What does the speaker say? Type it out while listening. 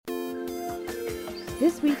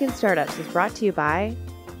This Week in Startups is brought to you by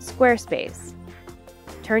Squarespace.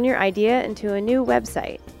 Turn your idea into a new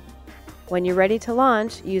website. When you're ready to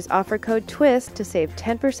launch, use offer code TWIST to save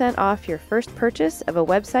 10% off your first purchase of a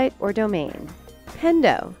website or domain.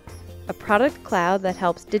 Pendo, a product cloud that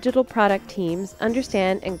helps digital product teams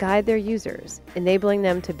understand and guide their users, enabling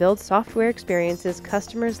them to build software experiences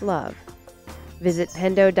customers love. Visit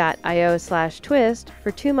pendo.io/twist for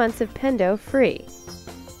 2 months of Pendo free.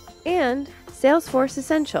 And Salesforce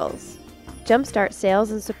Essentials. Jumpstart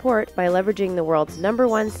sales and support by leveraging the world's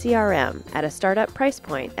 #1 CRM at a startup price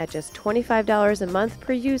point at just $25 a month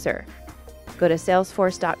per user. Go to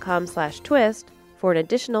salesforce.com/twist for an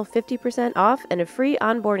additional 50% off and a free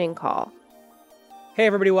onboarding call. Hey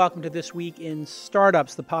everybody, welcome to This Week in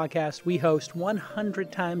Startups, the podcast we host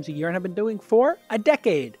 100 times a year and have been doing for a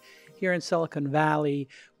decade. Here in Silicon Valley,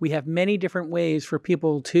 we have many different ways for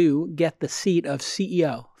people to get the seat of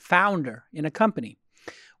CEO, founder in a company.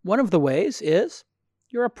 One of the ways is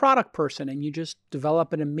you're a product person and you just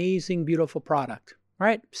develop an amazing, beautiful product,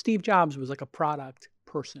 right? Steve Jobs was like a product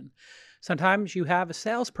person. Sometimes you have a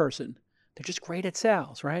salesperson. They're just great at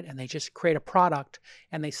sales, right? And they just create a product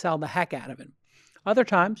and they sell the heck out of it. Other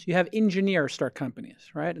times you have engineers start companies,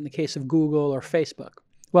 right? In the case of Google or Facebook.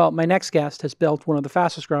 Well, my next guest has built one of the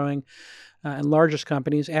fastest growing and largest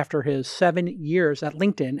companies after his 7 years at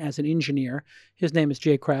LinkedIn as an engineer. His name is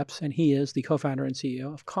Jay Kreps, and he is the co-founder and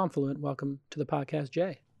CEO of Confluent. Welcome to the podcast,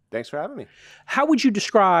 Jay. Thanks for having me. How would you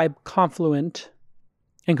describe Confluent?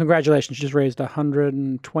 And congratulations, you just raised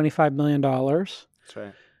 $125 million. That's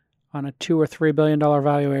right. On a $2 or $3 billion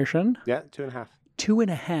valuation. Yeah, 2.5.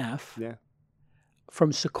 2.5. Yeah.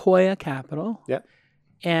 From Sequoia Capital. Yeah.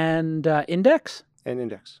 And Index? And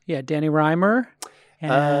Index. Yeah, Danny Reimer.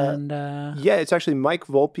 And yeah, it's actually Mike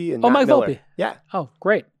Volpe and Mike Miller. Volpe. Yeah. Oh,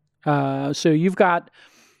 great. So you've got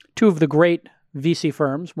two of the great VC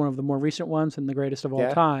firms, one of the more recent ones and the greatest of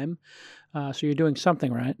all time. So you're doing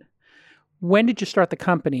something right. When did you start the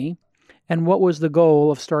company? And what was the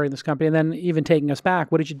goal of starting this company? And then even taking us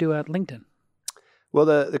back, what did you do at LinkedIn? Well,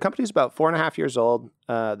 the company's about 4.5 years old.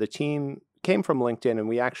 The team came from LinkedIn, and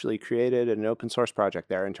we actually created an open source project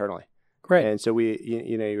there internally. Great. And so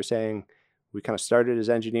you were saying we kind of started as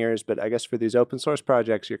engineers, but I guess for these open source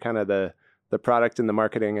projects, you're kind of the product and the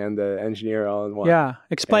marketing and the engineer all in one. Yeah.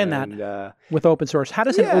 Explain that with open source. How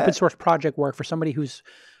does an open source project work for somebody who's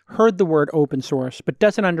heard the word open source, but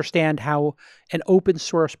doesn't understand how an open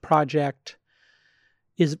source project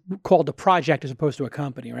is called a project as opposed to a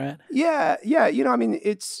company, right? Yeah.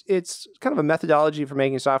 It's kind of a methodology for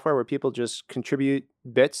making software where people just contribute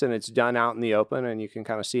bits and it's done out in the open and you can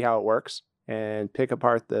kind of see how it works and pick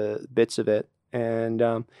apart the bits of it. And,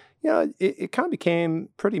 it kind of became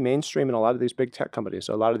pretty mainstream in a lot of these big tech companies.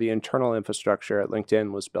 So a lot of the internal infrastructure at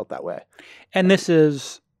LinkedIn was built that way. And this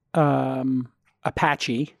is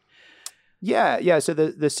Apache. Yeah. So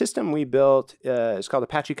the system we built is called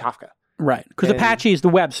Apache Kafka. Right, because Apache is the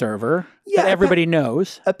web server that everybody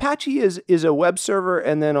knows. Apache is a web server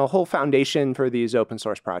and then a whole foundation for these open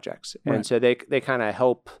source projects. Right. And so they kind of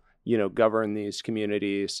help, govern these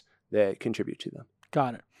communities that contribute to them.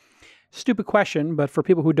 Got it. Stupid question, but for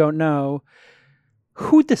people who don't know,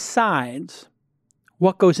 who decides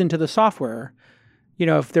what goes into the software?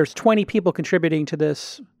 If there's 20 people contributing to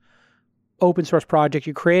this open source project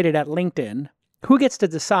you created at LinkedIn, who gets to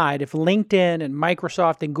decide if LinkedIn and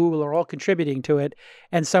Microsoft and Google are all contributing to it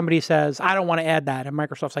and somebody says, I don't want to add that, and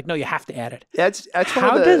Microsoft's like, no, you have to add it.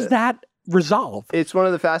 How does that resolve? It's one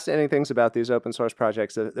of the fascinating things about these open source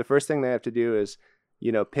projects. The first thing they have to do is,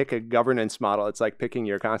 pick a governance model. It's like picking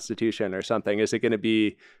your constitution or something. Is it going to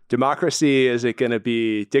be democracy? Is it going to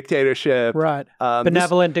be dictatorship? Right.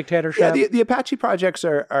 Benevolent dictatorship? Yeah, the Apache projects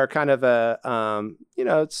are kind of a,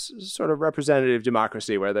 it's sort of representative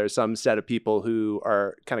democracy where there's some set of people who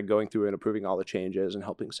are kind of going through and approving all the changes and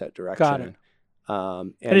helping set direction. Got it.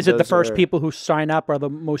 And is it the first people who sign up are the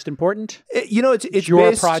most important? It's your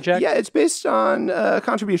based, project? Yeah, it's based on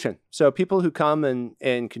contribution. So people who come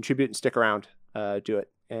and contribute and stick around do it.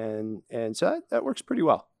 And so that works pretty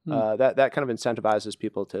well. That kind of incentivizes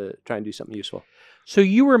people to try and do something useful. So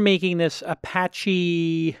you were making this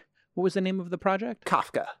Apache, what was the name of the project?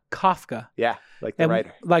 Kafka. Yeah, like the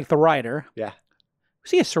writer. Like the writer. Yeah.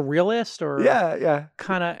 Was he a surrealist or? Yeah.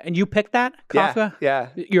 Kind of, and you picked that, Kafka? Yeah.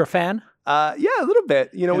 You're a fan? Yeah, a little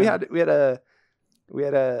bit. We had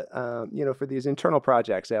a for these internal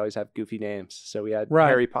projects, they always have goofy names. So we had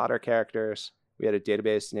Harry Potter characters. We had a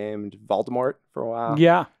database named Voldemort for a while.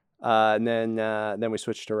 Yeah. And then we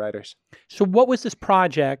switched to writers. So what was this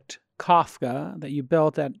project, Kafka, that you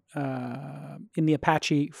built in the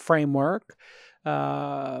Apache framework?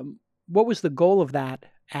 what was the goal of that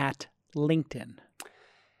at LinkedIn?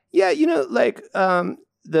 Yeah,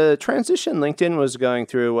 the transition LinkedIn was going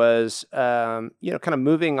through was, kind of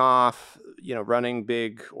moving off, running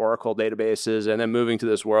big Oracle databases and then moving to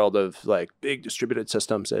this world of like big distributed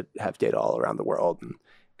systems that have data all around the world and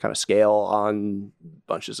kind of scale on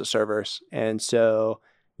bunches of servers. And so,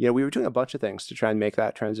 we were doing a bunch of things to try and make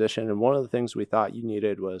that transition. And one of the things we thought you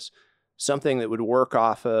needed was something that would work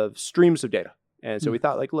off of streams of data. And so we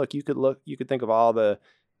thought, like, look, you could think of all the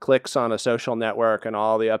clicks on a social network and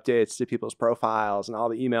all the updates to people's profiles and all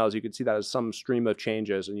the emails. You could see that as some stream of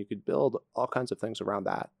changes, and you could build all kinds of things around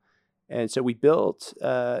that. And so we built,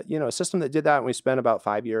 a system that did that, and we spent about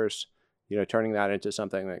 5 years, turning that into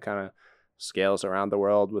something that kind of scales around the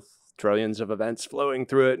world with trillions of events flowing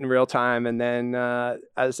through it in real time. And then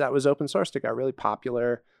as that was open sourced, it got really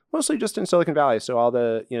popular, mostly just in Silicon Valley. So all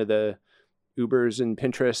the Ubers and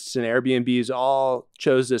Pinterests and Airbnbs all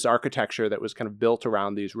chose this architecture that was kind of built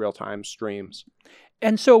around these real-time streams.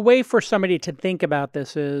 And so a way for somebody to think about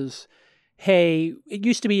this is, hey, it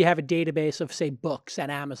used to be you have a database of, say, books at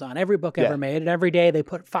Amazon, every book ever made, and every day they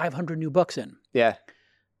put 500 new books in. Yeah.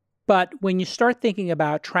 But when you start thinking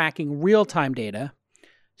about tracking real-time data,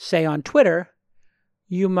 say on Twitter,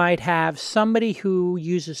 you might have somebody who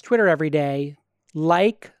uses Twitter every day,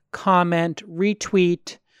 like, comment,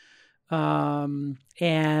 retweet, and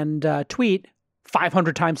tweet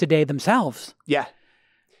 500 times a day themselves. Yeah.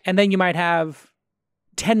 And then you might have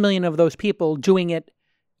 10 million of those people doing it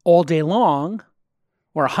all day long,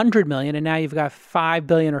 or 100 million, and now you've got 5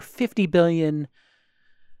 billion or 50 billion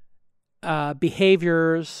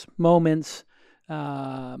behaviors, moments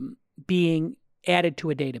being added to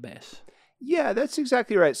a database. Yeah, that's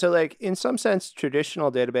exactly right. So like in some sense,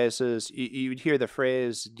 traditional databases, you'd hear the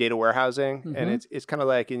phrase data warehousing, and it's kind of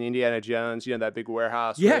like in Indiana Jones, that big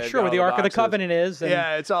warehouse. Yeah, sure, where the Ark of the Covenant is. And...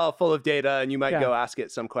 Yeah, it's all full of data, and you might go ask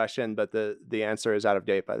it some question, but the answer is out of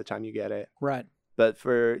date by the time you get it. Right. But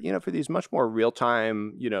for these much more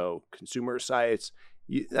real-time, consumer sites,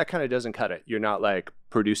 that kind of doesn't cut it. You're not like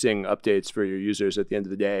producing updates for your users at the end of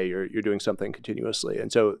the day. You're doing something continuously.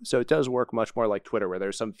 And so it does work much more like Twitter, where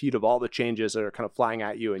there's some feed of all the changes that are kind of flying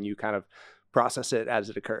at you, and you kind of process it as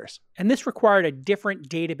it occurs. And this required a different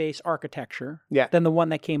database architecture than the one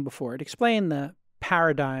that came before it. Explain the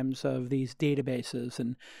paradigms of these databases.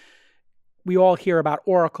 And we all hear about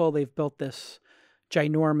Oracle. They've built this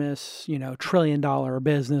ginormous, $1 trillion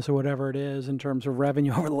business or whatever it is in terms of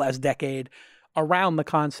revenue over the last decade around the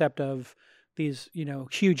concept of these,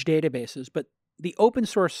 huge databases. But the open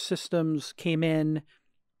source systems came in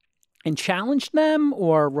and challenged them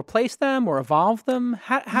or replaced them or evolved them.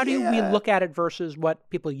 How do we look at it versus what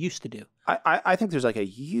people used to do? I think there's like a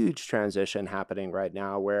huge transition happening right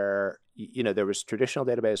now where, there was traditional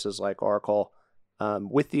databases like Oracle.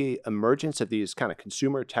 With the emergence of these kind of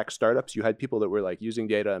consumer tech startups, you had people that were like using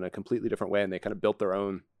data in a completely different way, and they kind of built their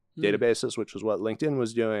own databases, which was what LinkedIn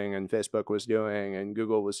was doing and Facebook was doing and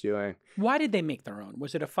Google was doing. Why did they make their own?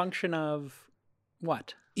 Was it a function of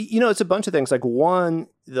what? It's a bunch of things. Like one,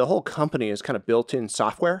 the whole company is kind of built in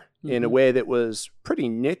software in a way that was pretty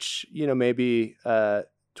niche, maybe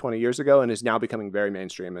 20 years ago, and is now becoming very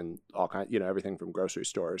mainstream, and all kinds, everything from grocery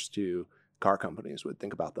stores to car companies would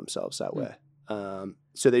think about themselves that way.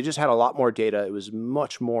 So they just had a lot more data. It was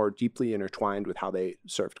much more deeply intertwined with how they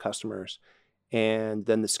served customers. And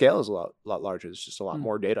then the scale is a lot larger. There's just a lot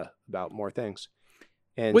more data about more things.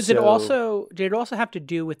 And did it also have to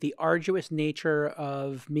do with the arduous nature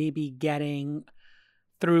of maybe getting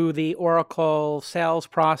through the Oracle sales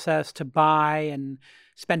process to buy and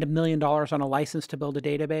spend $1 million on a license to build a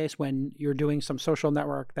database when you're doing some social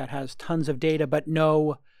network that has tons of data, but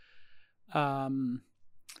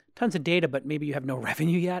maybe you have no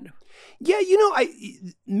revenue yet? Yeah,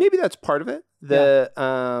 maybe that's part of it.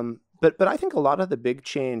 But I think a lot of the big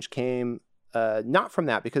change came not from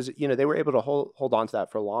that, because they were able to hold on to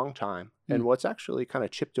that for a long time. And what's actually kind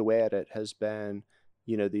of chipped away at it has been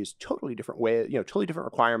these totally different ways, totally different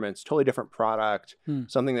requirements, totally different product,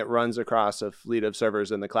 something that runs across a fleet of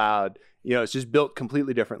servers in the cloud. It's just built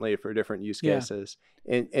completely differently for different use cases.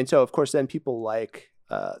 And so of course then people like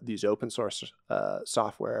these open source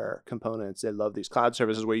software components. They love these cloud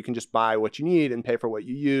services where you can just buy what you need and pay for what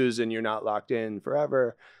you use, and you're not locked in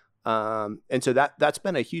forever. And so that's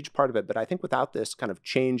been a huge part of it. But I think without this kind of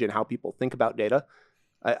change in how people think about data,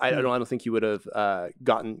 I don't think you would have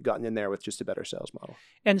gotten in there with just a better sales model.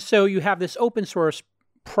 And so you have this open source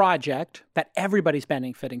project that everybody's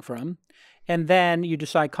benefiting from, and then you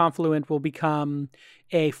decide Confluent will become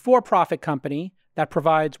a for-profit company that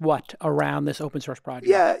provides what around this open source project?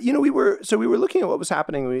 Yeah, we were looking at what was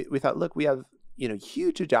happening. We thought, look, we have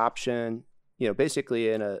huge adoption, basically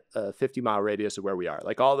in a 50-mile radius of where we are.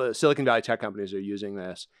 Like all the Silicon Valley tech companies are using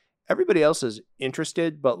this. Everybody else is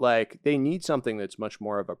interested, but like they need something that's much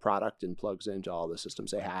more of a product and plugs into all the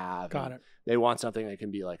systems they have. Got it. They want something that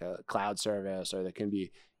can be like a cloud service or that can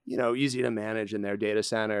be, easy to manage in their data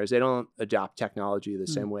centers. They don't adopt technology the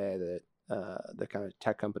same way that the kind of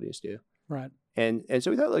tech companies do. Right. And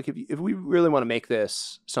so we thought, like, if we really want to make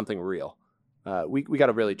this something real, we got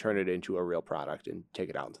to really turn it into a real product and take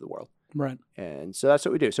it out into the world. Right. And so that's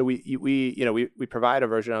what we do. So we provide a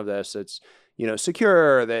version of this that's,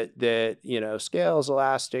 secure, that scales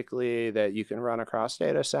elastically, that you can run across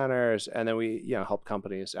data centers, and then we help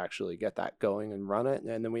companies actually get that going and run it,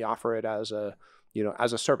 and then we offer it as a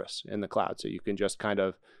service in the cloud, so you can just kind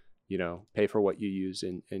of pay for what you use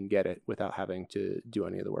and get it without having to do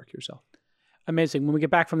any of the work yourself. Amazing. When we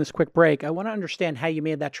get back from this quick break, I want to understand how you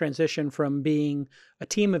made that transition from being a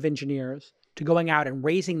team of engineers to going out and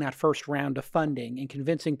raising that first round of funding and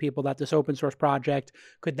convincing people that this open source project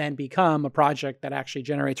could then become a project that actually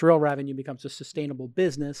generates real revenue, becomes a sustainable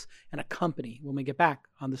business and a company, when we get back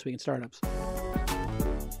on This Week in Startups.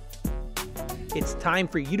 It's time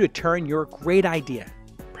for you to turn your great idea,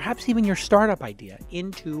 perhaps even your startup idea,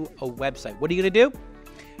 into a website. What are you going to do?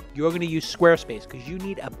 You're going to use Squarespace because you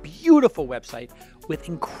need a beautiful website with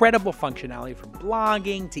incredible functionality from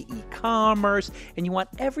blogging to e-commerce, and you want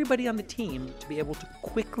everybody on the team to be able to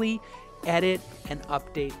quickly edit and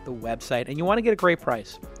update the website, and you want to get a great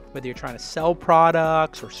price. Whether you're trying to sell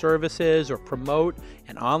products or services or promote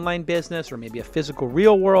an online business or maybe a physical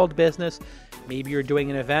real world business, maybe you're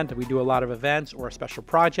doing an event, and we do a lot of events, or a special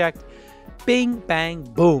project, bing, bang,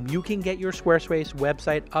 boom, you can get your Squarespace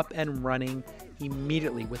website up and running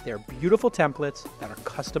immediately with their beautiful templates that are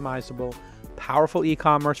customizable, powerful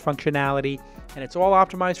e-commerce functionality, and it's all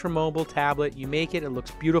optimized for mobile, tablet. You make it, it looks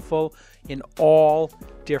beautiful in all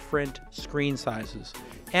different screen sizes.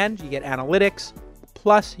 And you get analytics,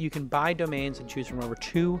 plus you can buy domains and choose from over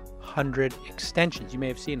 200 extensions. You may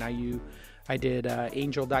have seen I did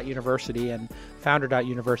Angel.University and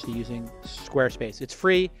Founder.University using Squarespace. It's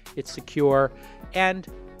free, it's secure, and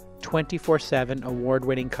 24/7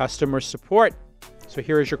 award-winning customer support. So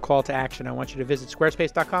here is your call to action. I want you to visit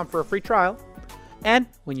squarespace.com for a free trial. And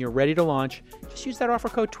when you're ready to launch, just use that offer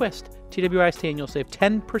code TWIST, TWIST, and you'll save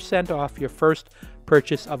 10% off your first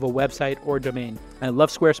purchase of a website or domain. I love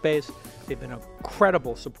Squarespace. They've been an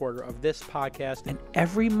incredible supporter of this podcast. And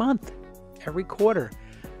every month, every quarter,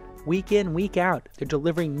 week in, week out, they're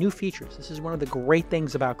delivering new features. This is one of the great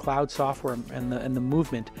things about cloud software and the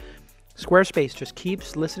movement. Squarespace just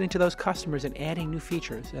keeps listening to those customers and adding new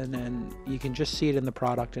features, and then you can just see it in the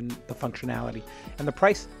product and the functionality. And the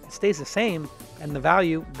price stays the same, and the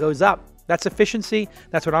value goes up. That's efficiency.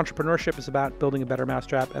 That's what entrepreneurship is about, building a better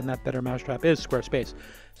mousetrap, and that better mousetrap is Squarespace.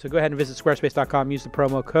 So go ahead and visit squarespace.com. Use the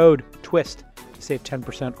promo code TWIST to save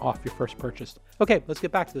 10% off your first purchase. Okay, let's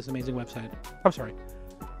get back to this amazing website.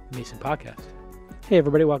 Amazing podcast. Hey,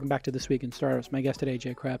 everybody. Welcome back to This Week in Startups. My guest today,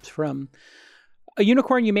 Kreps, from a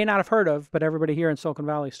unicorn you may not have heard of, but everybody here in Silicon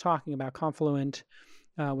Valley is talking about. Confluent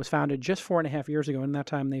was founded just 4.5 years ago. In that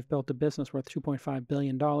time, they've built a business worth $2.5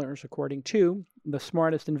 billion, according to the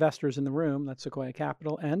smartest investors in the room. That's Sequoia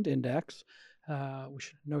Capital and Index.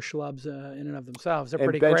 Which no schlubs in and of themselves. They're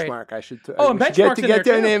pretty great. Benchmark, I should. And Benchmark's to get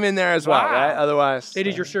their name in there as well, right? Otherwise, they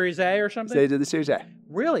did your Series A or something. They did the Series A.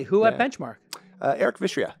 Really? Who at Benchmark? Eric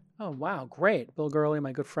Vishria. Oh, wow. Great. Bill Gurley,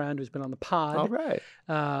 my good friend who's been on the pod. All right.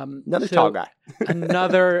 Another tall guy.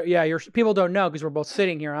 People don't know because we're both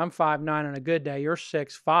sitting here. I'm 5'9" on a good day. You're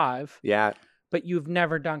 6'5". Yeah. But you've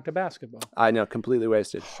never dunked a basketball. I know. Completely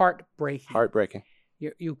wasted. Heartbreaking.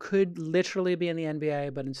 You could literally be in the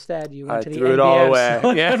NBA, but instead you went to the threw NBA it all away.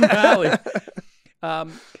 Silicon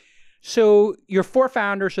Valley. So your 4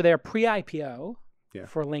 founders are there pre-IPO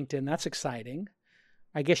for LinkedIn. That's exciting.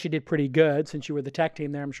 I guess you did pretty good since you were the tech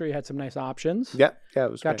team there. I'm sure you had some nice options. Yeah,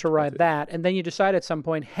 it was Got to ride that. And then you decide at some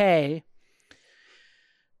point, hey,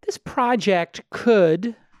 this project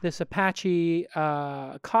this Apache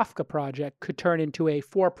Kafka project could turn into a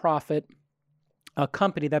for-profit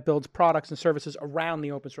company that builds products and services around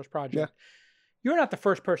the open source project. Yeah. You're not the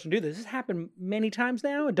first person to do this. This has happened many times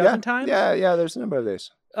now, a dozen times? Yeah, there's a number of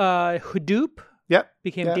these. Hadoop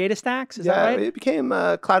became DataStax, is that right? Yeah, it became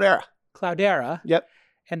Cloudera. Yep.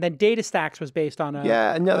 And then DataStax was based on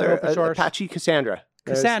another open source. Apache Cassandra.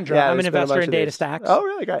 I'm an investor in DataStax. Oh,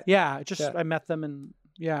 really? Great. Yeah, I met them, and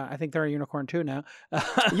I think they're a unicorn too now.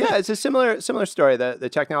 Yeah, it's a similar story. The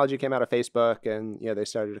technology came out of Facebook, and they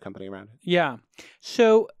started a company around it. Yeah.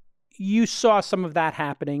 So you saw some of that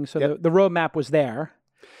happening. So the roadmap was there.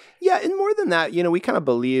 Yeah, and more than that, we kind of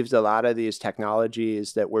believed a lot of these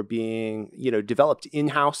technologies that were being, developed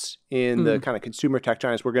in-house in the kind of consumer tech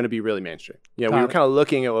giants were going to be really mainstream. We were kind of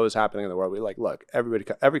looking at what was happening in the world. We were like, look,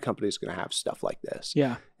 every company is going to have stuff like this.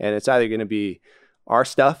 Yeah. And it's either going to be our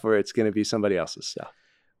stuff or it's going to be somebody else's stuff.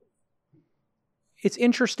 It's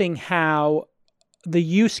interesting how the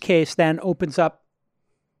use case then opens up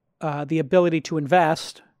the ability to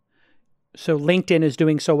invest. So LinkedIn is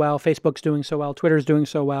doing so well, Facebook's doing so well, Twitter's doing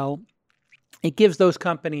so well. It gives those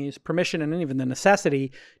companies permission and even the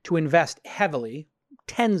necessity to invest heavily,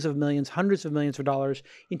 tens of millions, hundreds of millions of dollars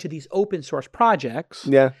into these open source projects.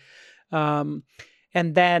 Yeah. And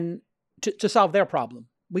then to solve their problem.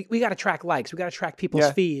 We got to track likes, we got to track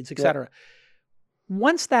people's feeds, et cetera.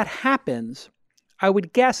 Once that happens, I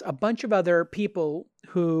would guess a bunch of other people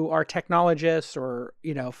who are technologists or,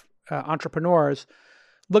 entrepreneurs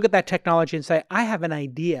look at that technology and say, I have an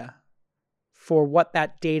idea for what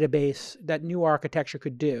that database, that new architecture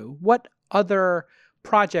could do. What other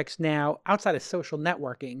projects now outside of social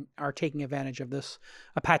networking are taking advantage of this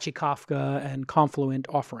Apache Kafka and Confluent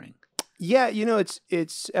offering? Yeah,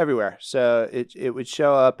 it's everywhere. So it would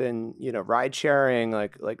show up in ride sharing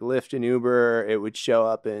like Lyft and Uber. It would show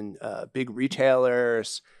up in big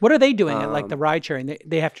retailers. What are they doing at like the ride sharing?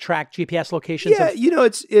 They have to track GPS locations. Yeah,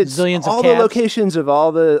 it's zillions all of the cabs? locations of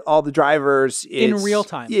all the drivers In real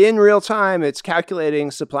time. In real time, it's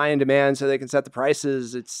calculating supply and demand so they can set the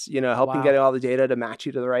prices. It's helping get all the data to match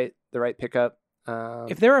you to the right pickup.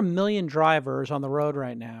 If there are 1 million drivers on the road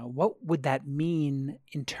right now, what would that mean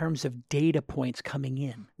in terms of data points coming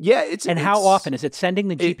in? Yeah, how often is it sending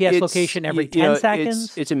the GPS location every 10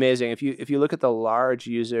 seconds? It's amazing. If you look at the large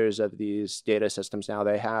users of these data systems now,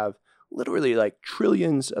 they have literally like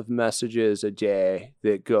trillions of messages a day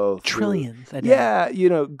that go through. Trillions a day. Yeah,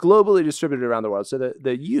 globally distributed around the world. So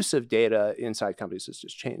the use of data inside companies has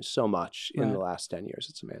just changed so much in the last 10 years.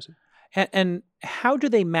 It's amazing. And how do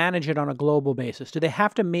they manage it on a global basis? Do they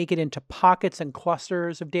have to make it into pockets and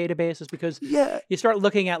clusters of databases? Because you start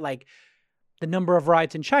looking at like the number of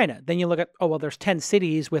rides in China. Then you look at, there's 10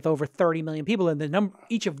 cities with over 30 million people. And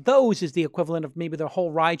each of those is the equivalent of maybe the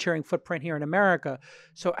whole ride sharing footprint here in America.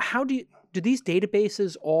 So how do these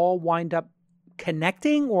databases all wind up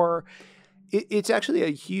connecting or... It's actually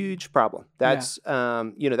a huge problem. That's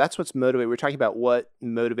that's what's motivated. We're talking about what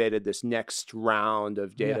motivated this next round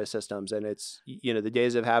of data systems, and it's the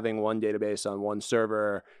days of having one database on one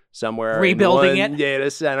server somewhere, rebuilding in one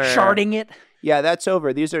data center, sharding it. Yeah, that's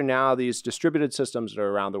over. These are now these distributed systems that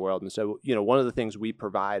are around the world, and so one of the things we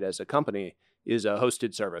provide as a company is a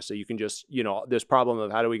hosted service. So you can just this problem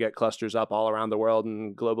of how do we get clusters up all around the world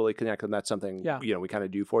and globally connect them. That's something we kind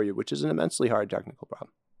of do for you, which is an immensely hard technical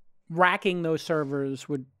problem. Racking those servers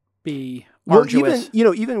would be arduous.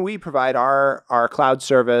 Even we provide our cloud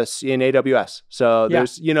service in AWS. So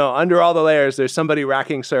there's, under all the layers, there's somebody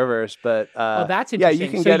racking servers. But that's interesting. Yeah, you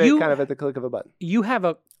can get it kind of at the click of a button. You have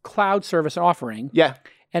a cloud service offering. Yeah.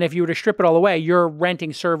 And if you were to strip it all away, you're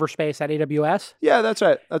renting server space at AWS? Yeah, that's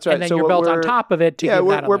right. That's right. And then you're built on top of it to give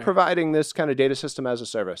that we're providing this kind of data system as a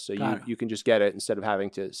service. So you can just get it instead of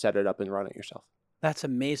having to set it up and run it yourself. That's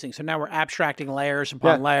amazing. So now we're abstracting layers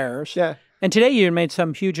upon layers. Yeah. And today you made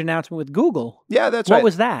some huge announcement with Google. Yeah, that's right. What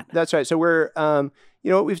was that? That's right. So we're,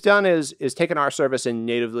 what we've done is taken our service and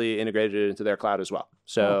natively integrated it into their cloud as well.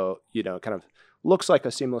 So, kind of looks like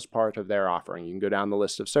a seamless part of their offering. You can go down the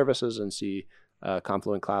list of services and see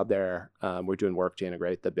Confluent Cloud there. We're doing work to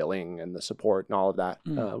integrate the billing and the support and all of that,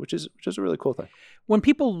 which is a really cool thing. When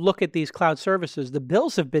people look at these cloud services, the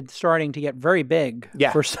bills have been starting to get very big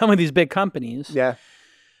for some of these big companies. Yeah.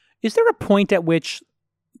 Is there a point at which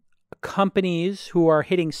companies who are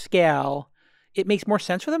hitting scale, it makes more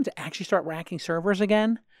sense for them to actually start racking servers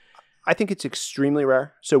again? I think it's extremely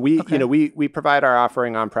rare. So we provide our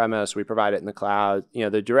offering on premise. We provide it in the cloud.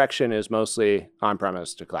 The direction is mostly on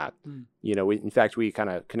premise to cloud. We kind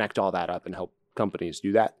of connect all that up and help companies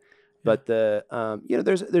do that. But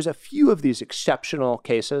there's a few of these exceptional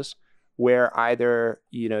cases where either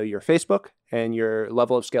your Facebook and your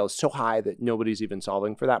level of scale is so high that nobody's even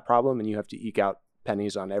solving for that problem, and you have to eke out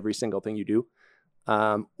pennies on every single thing you do.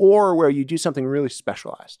 Or where you do something really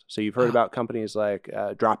specialized. So you've heard about companies like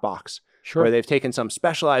Dropbox, where they've taken some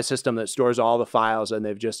specialized system that stores all the files and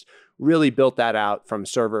they've just really built that out from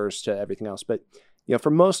servers to everything else. But for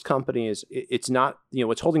most companies, it's not,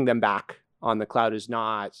 what's holding them back on the cloud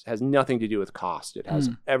has nothing to do with cost. It has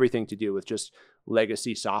everything to do with just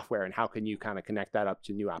legacy software and how can you kind of connect that up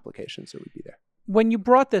to new applications that would be there. When you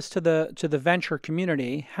brought this to the venture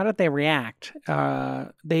community, how did they react?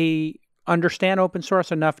 They understand open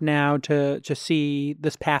source enough now to see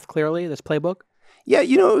this path clearly, this playbook? Yeah,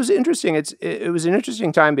 it was interesting. It was an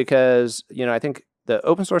interesting time because, I think the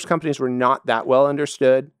open source companies were not that well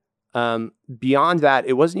understood. Beyond that,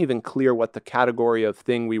 it wasn't even clear what the category of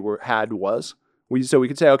thing had was. So we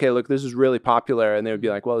could say, okay, look, this is really popular, and they would be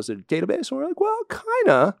like, well, is it a database? And we're like, well,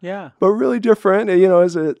 kinda, Yeah, but really different.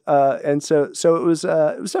 Is it? And so it was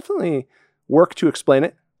definitely work to explain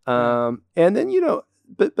it. And then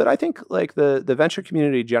but I think like the venture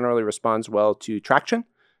community generally responds well to traction.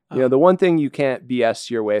 The one thing you can't BS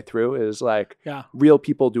your way through is like real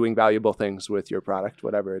people doing valuable things with your product,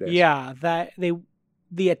 whatever it is. Yeah,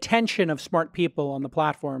 the attention of smart people on the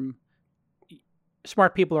platform,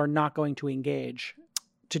 smart people are not going to engage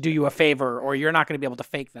to do you a favor, or you're not going to be able to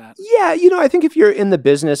fake that. Yeah, I think if you're in the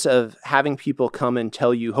business of having people come and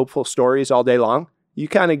tell you hopeful stories all day long, you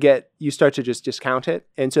start to just discount it.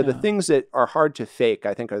 And so the things that are hard to fake,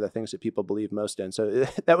 I think, are the things that people believe most in. So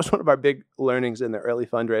that was one of our big learnings in the early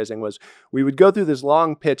fundraising was we would go through this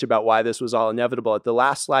long pitch about why this was all inevitable. At the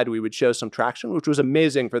last slide, we would show some traction, which was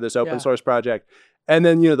amazing for this open source project. And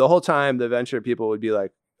then, the whole time the venture people would be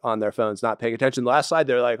like on their phones, not paying attention. The last slide,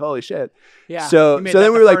 they're like, holy shit. Yeah. So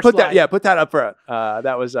then we were like, put that up front.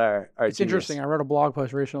 That was our It's interesting. I wrote a blog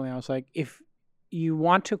post recently. I was like, if you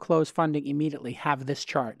want to close funding immediately, have this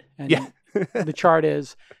chart. And the chart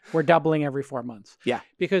is we're doubling every 4 months. Yeah.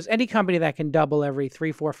 Because any company that can double every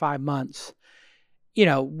 3, 4, 5 months,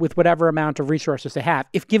 with whatever amount of resources they have,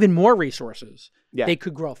 if given more resources, they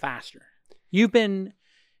could grow faster. You've been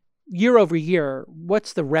year over year,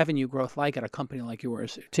 what's the revenue growth like at a company like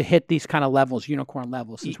yours to hit these kind of levels, unicorn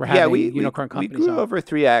levels, since we're having unicorn companies? We grew over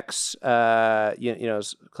 3x,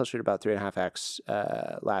 it's closer to about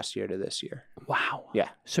 3.5x last year to this year. Wow. Yeah.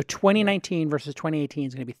 So 2019 versus 2018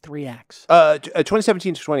 is going to be 3x.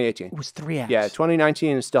 2017 to 2018. It was 3x. Yeah,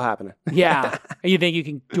 2019 is still happening. Yeah. You think you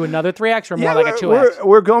can do another 3x or more like a 2x?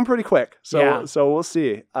 We're going pretty quick. So we'll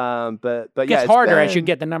see. But it gets harder as you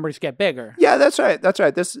get the numbers get bigger. Yeah, that's right.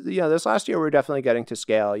 This last year, we're definitely getting to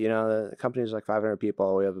scale. The company's like 500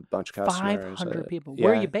 people. We have a bunch of customers. 500 people.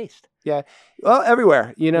 Where are you based? Yeah. Well,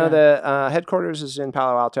 everywhere. The headquarters is in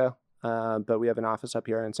Palo Alto, but we have an office up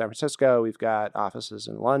here in San Francisco. We've got offices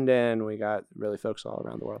in London. We got really folks all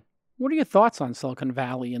around the world. What are your thoughts on Silicon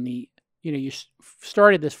Valley and you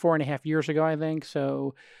started this 4.5 years ago, I think.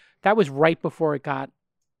 So that was right before it got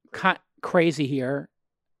crazy here.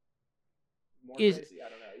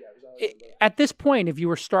 At this point, if you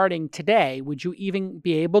were starting today, would you even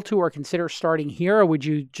be able to or consider starting here? Or would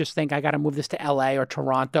you just think, I got to move this to LA or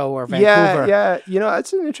Toronto or Vancouver? Yeah.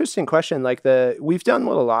 That's an interesting question. Like we've done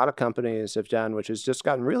what a lot of companies have done, which is just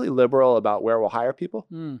gotten really liberal about where we'll hire people.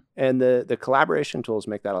 And the collaboration tools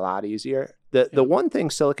make that a lot easier. The one thing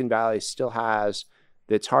Silicon Valley still has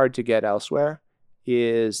that's hard to get elsewhere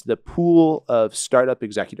is the pool of startup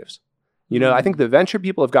executives. I think the venture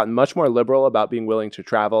people have gotten much more liberal about being willing to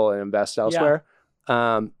travel and invest elsewhere.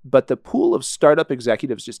 But the pool of startup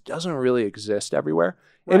executives just doesn't really exist everywhere.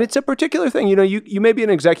 Right. And it's a particular thing. You may be an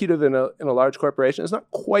executive in a large corporation. It's not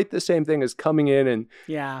quite the same thing as coming in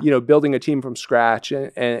and, building a team from scratch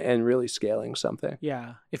and really scaling something.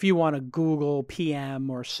 Yeah. If you want a Google PM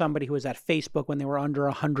or somebody who was at Facebook when they were under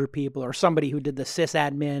 100 people, or somebody who did the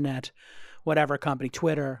sysadmin at whatever company,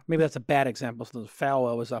 Twitter. Maybe that's a bad example. So the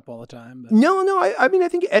Falwell was up all the time. But. No. I mean, I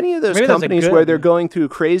think any of those companies where they're going through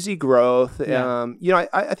crazy growth,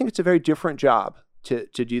 I think it's a very different job to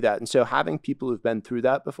do that. And so having people who've been through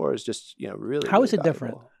that before is just, really. How is it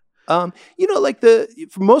valuable. Different?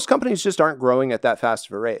 For most companies just aren't growing at that fast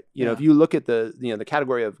of a rate. If you look at the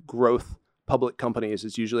category of growth public companies,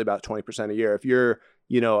 it's usually about 20% a year. If you're,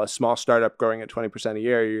 a small startup growing at 20% a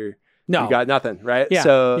year, you got nothing, right? Yeah,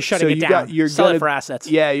 so you're shutting it down. You're sell it for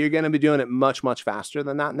assets. Yeah, you're going to be doing it much, much faster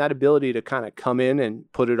than that. And that ability to kind of come in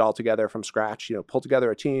and put it all together from scratch, pull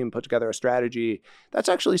together a team, put together a strategy, that's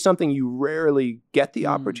actually something you rarely get the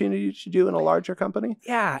opportunity to do in a larger company.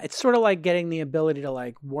 Yeah, it's sort of like getting the ability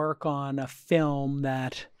to work on a film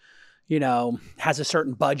that has a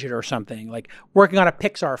certain budget or something, like working on a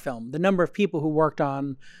Pixar film. The number of people who worked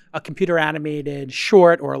on a computer animated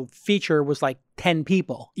short or feature was like 10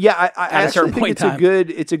 people. Yeah, I actually think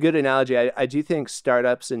it's a good analogy. I do think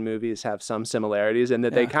startups and movies have some similarities in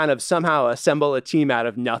that they kind of somehow assemble a team out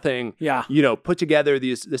of nothing. Yeah. Put together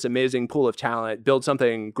this amazing pool of talent, build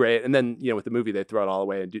something great, and then with the movie they throw it all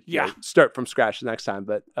away and start from scratch the next time.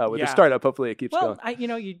 But with a startup, hopefully it keeps going.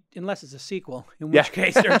 Unless it's a sequel, in which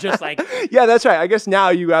case they're just like, yeah, that's right. I guess now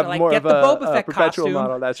you have more of a perpetual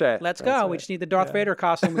model. That's right. Let's go. We just need the Darth Vader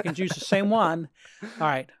costume. We can use the same one. All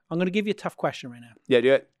right. I'm going to give you a tough question right now. Yeah,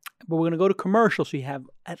 do it. But we're going to go to commercial, so you have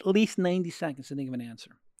at least 90 seconds to think of an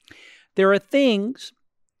answer. There are things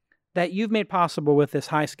that you've made possible with this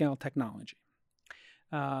high-scale technology.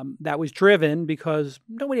 That was driven because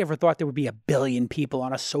nobody ever thought there would be 1 billion people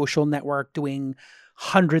on a social network doing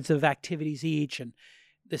hundreds of activities each and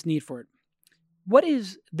this need for it. What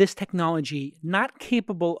is this technology not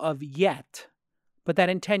capable of yet, but that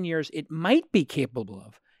in 10 years it might be capable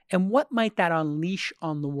of? And what might that unleash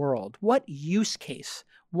on the world? What use case?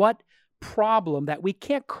 What problem that we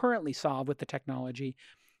can't currently solve with the technology,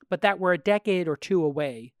 but that we're a decade or two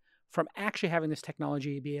away from actually having this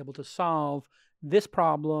technology be able to solve this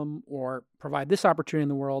problem or provide this opportunity in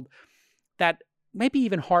the world that might be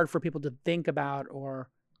even hard for people to think about or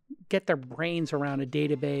get their brains around a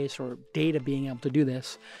database or data being able to do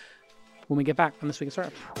this when we get back on This Week in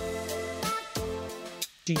Startups.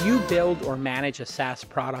 Do you build or manage a SaaS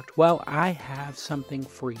product? Well, I have something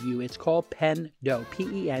for you. It's called Pendo,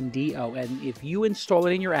 P-E-N-D-O. And if you install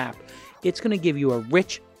it in your app, it's going to give you a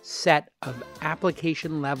rich set of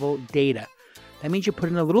application level data. That means you put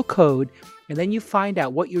in a little code and then you find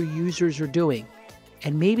out what your users are doing.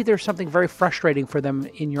 And maybe there's something very frustrating for them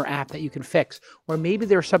in your app that you can fix. Or maybe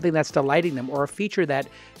there's something that's delighting them, or a feature that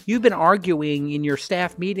you've been arguing in your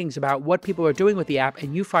staff meetings about what people are doing with the app,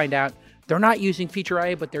 and you find out they're not using feature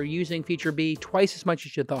A, but they're using feature B twice as much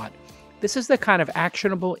as you thought. This is the kind of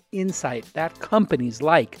actionable insight that companies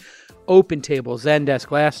like OpenTable, Zendesk,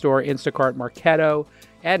 Glassdoor, Instacart, Marketo,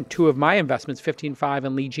 and two of my investments, 15Five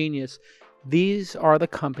and Lead Genius, these are the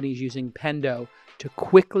companies using Pendo to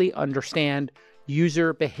quickly understand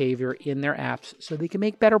user behavior in their apps so they can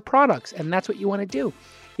make better products. And that's what you want to do.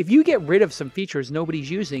 If you get rid of some features nobody's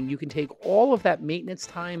using, you can take all of that maintenance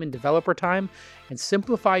time and developer time and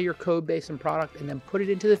simplify your code base and product and then put it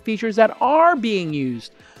into the features that are being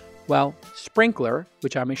used. Well, Sprinkler,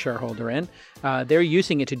 which I'm a shareholder in, they're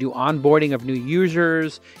using it to do onboarding of new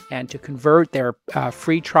users and to convert their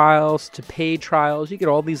free trials to paid trials. You get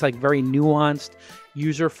all these like very nuanced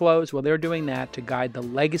user flows. Well, they're doing that to guide the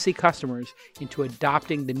legacy customers into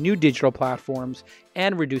adopting the new digital platforms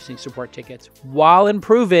and reducing support tickets while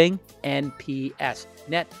improving NPS,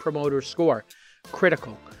 Net Promoter Score,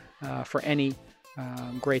 critical for any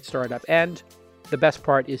great startup. And the best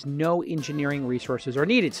part is no engineering resources are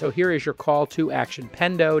needed. So here is your call to action,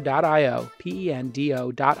 pendo.io, pendo.io/twist.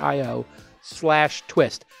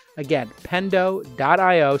 Again,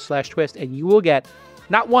 pendo.io/twist, and you will get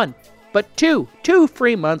not one, but two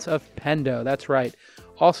free months of Pendo. That's right.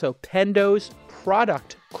 Also, Pendo's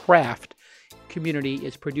Product Craft community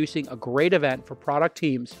is producing a great event for product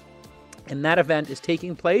teams, and that event is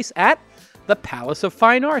taking place at the Palace of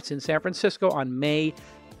Fine Arts in San Francisco on May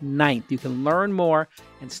 9th. You can learn more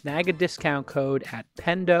and snag a discount code at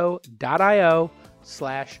pendo.io/twist.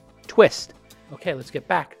 Okay, let's get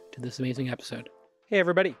back to this amazing episode. Hey,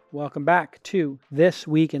 everybody. Welcome back to This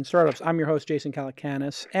Week in Startups. I'm your host, Jason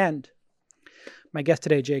Calacanis, and my guest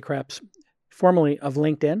today, Jay Kreps, formerly of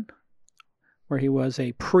LinkedIn, where he was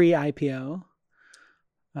a pre-IPO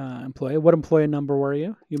employee. What employee number were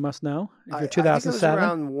you? You must know. If you're 2007. I think it was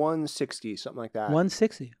around 160, something like that.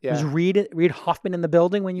 160. Yeah. Was Reid Hoffman in the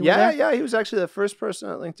building when you were there? Yeah. He was actually the first person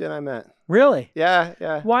at LinkedIn I met. Really?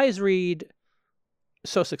 Yeah. Why is Reid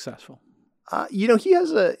so successful? He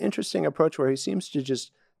has an interesting approach where he seems to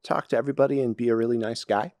just talk to everybody and be a really nice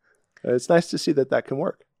guy. It's nice to see that can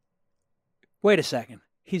work. Wait a second.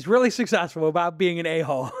 He's really successful about being an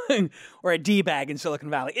a-hole or a D-bag in Silicon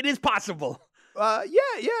Valley. It is possible. Yeah.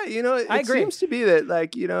 I agree. Seems to be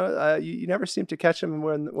that, you never seem to catch him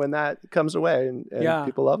when that comes away, and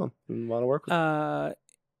people love him and want to work with him.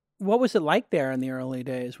 What was it like there in the early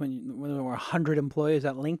days when there were 100 employees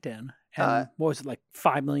at LinkedIn? And what was it, like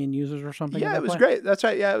 5 million users or something? Yeah, it was great. That's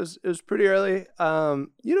right. Yeah, it was pretty early.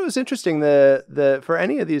 It was interesting. The for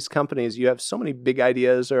any of these companies, you have so many big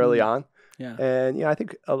ideas early on. Yeah. And I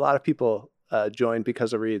think a lot of people joined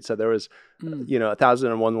because of Reid. So there was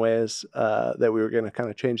 1,001 ways that we were going to kind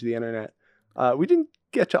of change the internet. We didn't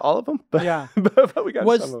get to all of them, but but we got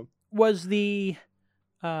some of them. Was the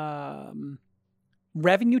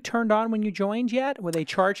revenue turned on when you joined yet? Were they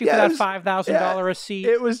charging for that $5,000 a seat?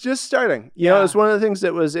 It was just starting. You know, it was one of the things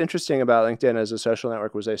that was interesting about LinkedIn as a social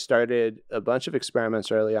network was they started a bunch of experiments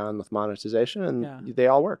early on with monetization, and they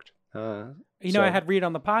all worked. I had Reid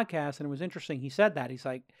on the podcast, and it was interesting. He said that. He's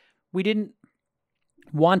like, we didn't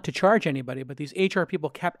want to charge anybody, but these HR people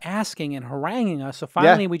kept asking and haranguing us. So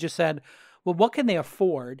finally we just said, well, what can they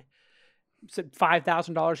afford? Said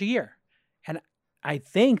 $5,000 a year. And I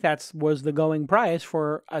think that was the going price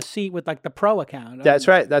for a seat with like the pro account. That's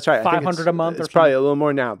right. $500 a month. It's probably a little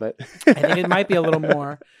more now, but I think it might be a little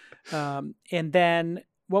more. And then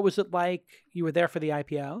what was it like? You were there for the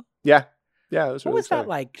IPO? Yeah. Yeah, it was What really was that exciting.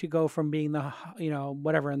 like to go from being the,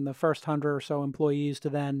 whatever, in the first 100 or so employees to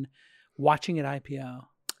then watching it IPO?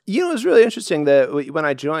 It was really interesting that when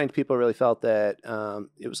I joined, people really felt that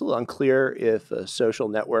it was a little unclear if a social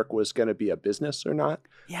network was going to be a business or not.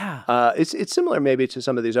 Yeah. It's similar maybe to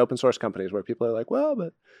some of these open source companies where people are like, well,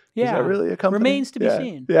 but is that really a company? Remains to be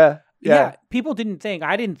seen. Yeah. People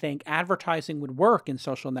I didn't think advertising would work in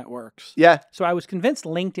social networks. Yeah. So I was convinced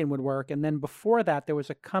LinkedIn would work. And then before that, there was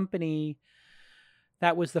a company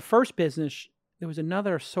that was the first business. There was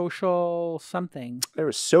another social something. There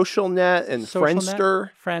was SocialNet and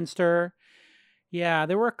Friendster. Yeah,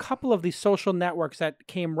 there were a couple of these social networks that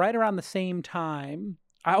came right around the same time.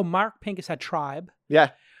 Mark Pincus had Tribe. Yeah.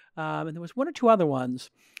 And there was one or two other ones.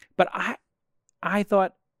 But I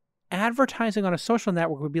thought advertising on a social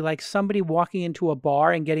network would be like somebody walking into a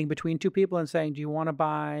bar and getting between two people and saying, do you want to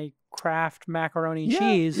buy Kraft macaroni and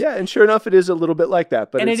cheese? Yeah, and sure enough, it is a little bit like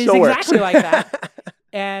that, but it still is works. Exactly like that.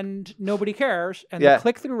 And nobody cares. And the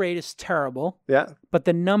click-through rate is terrible. Yeah. But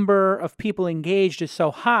the number of people engaged is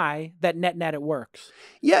so high that net it works.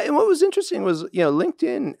 Yeah, and what was interesting was,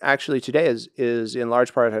 LinkedIn actually today is in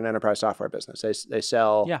large part an enterprise software business. They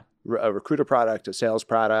sell a recruiter product, a sales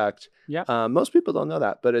product. Yeah. Most people don't know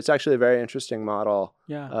that, but it's actually a very interesting model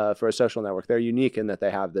for a social network. They're unique in that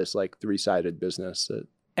they have this like three-sided business.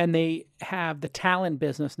 And they have the talent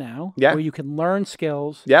business now, where you can learn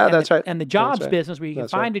skills. Yeah, that's right. And the jobs business where you can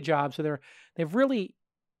find a job. So they've really,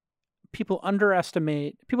 people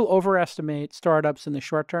overestimate startups in the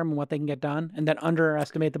short term and what they can get done, and then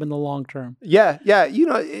underestimate them in the long term. Yeah.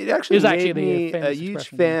 It actually made me a huge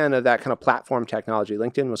expression. fan of that kind of platform technology.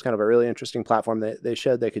 LinkedIn was kind of a really interesting platform. They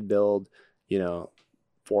showed they could build,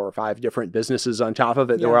 4 or 5 different businesses on top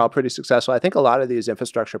of it that were all pretty successful. I think a lot of these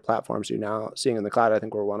infrastructure platforms you're now seeing in the cloud, I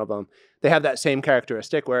think we're one of them. They have that same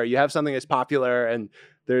characteristic where you have something that's popular and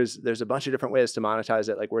there's a bunch of different ways to monetize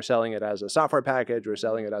it. Like we're selling it as a software package, we're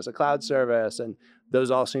selling it as a cloud service, and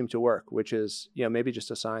those all seem to work, which is, maybe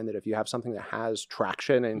just a sign that if you have something that has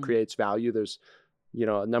traction and creates value, there's,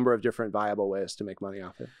 a number of different viable ways to make money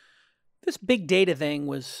off it. This big data thing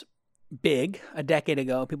was big a decade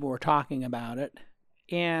ago. People were talking about it.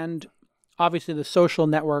 And obviously the social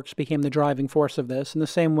networks became the driving force of this. In the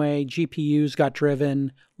same way, GPUs got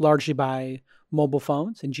driven largely by mobile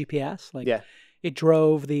phones and GPS. It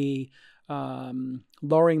drove the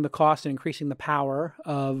lowering the cost and increasing the power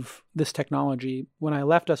of this technology. When I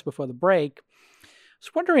left us before the break, I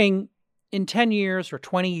was wondering, in 10 years or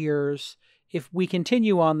 20 years, if we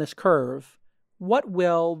continue on this curve, what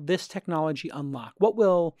will this technology unlock? What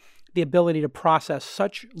will the ability to process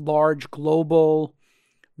such large global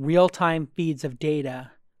real-time feeds of data,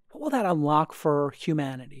 what will that unlock for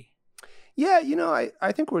humanity? Yeah,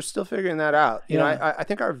 I think we're still figuring that out. I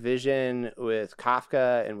think our vision with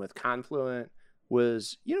Kafka and with Confluent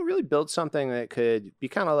was, really build something that could be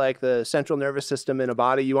kind of like the central nervous system in a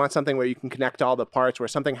body. You want something where you can connect all the parts, where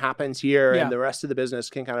something happens here and the rest of the business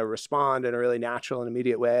can kind of respond in a really natural and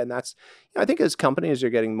immediate way. And that's, I think as companies are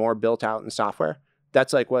getting more built out in software,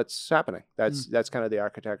 that's like what's happening. That's kind of the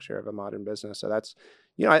architecture of a modern business. So that's,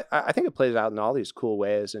 I think it plays out in all these cool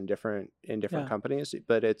ways in different companies,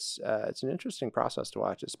 but it's an interesting process to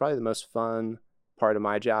watch. It's probably the most fun part of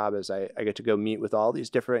my job is I get to go meet with all these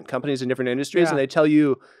different companies in different industries and they tell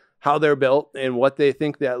you how they're built and what they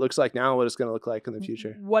think that looks like now and what it's going to look like in the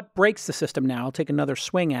future. What breaks the system now? I'll take another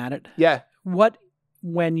swing at it. Yeah.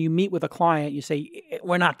 When you meet with a client, you say,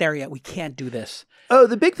 we're not there yet. We can't do this. Oh,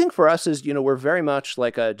 the big thing for us is, we're very much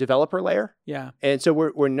like a developer layer. Yeah. And so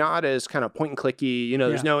we're not as kind of point and clicky,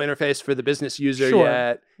 there's no interface for the business user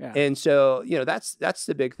yet. Yeah. And so, that's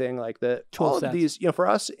the big thing. Like all of these, for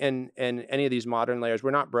us and any of these modern layers, we're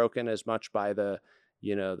not broken as much by the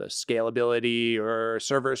the scalability or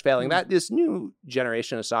servers failing. That this new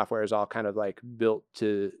generation of software is all kind of like built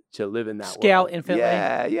to live in that scale world.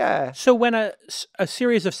 Infinitely. Yeah. So when a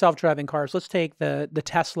series of self-driving cars, let's take the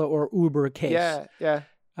Tesla or Uber case. Yeah.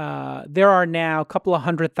 There are now a couple of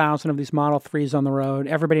 100,000 of these Model 3s on the road.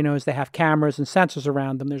 Everybody knows they have cameras and sensors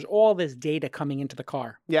around them. There's all this data coming into the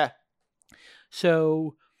car. Yeah.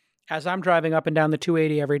 So as I'm driving up and down the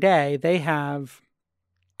 280 every day, they have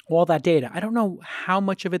all that data. I don't know how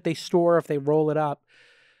much of it they store if they roll it up,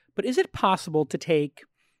 but is it possible to take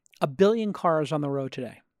 1 billion cars on the road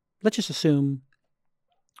today? Let's just assume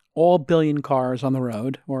all 1 billion cars on the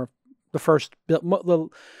road, or the first 1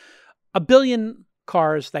 billion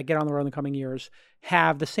cars that get on the road in the coming years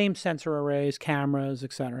have the same sensor arrays, cameras,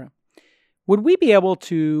 etc. Would we be able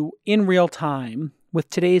to, in real time, with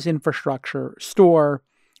today's infrastructure, store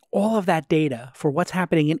all of that data for what's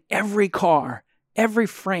happening in every car, every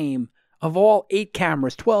frame of all 8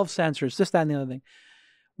 cameras, 12 sensors, this, that, and the other thing,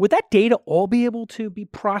 would that data all be able to be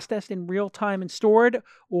processed in real time and stored?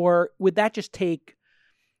 Or would that just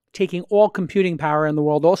taking all computing power in the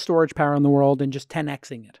world, all storage power in the world, and just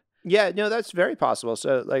 10xing it? Yeah, no, that's very possible.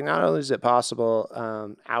 So, like, not only is it possible,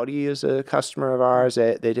 Audi is a customer of ours.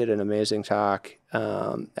 They did an amazing talk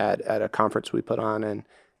at a conference we put on, and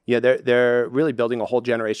yeah, they're really building a whole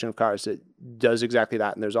generation of cars that does exactly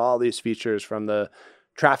that. And there's all these features, from the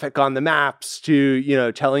traffic on the maps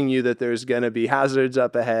to telling you that there's going to be hazards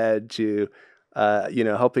up ahead to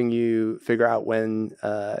helping you figure out when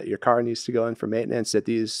your car needs to go in for maintenance, that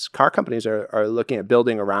these car companies are looking at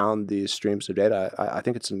building around these streams of data. I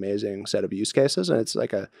think it's an amazing set of use cases, and it's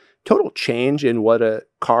like a total change in what a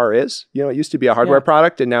car is. It used to be a hardware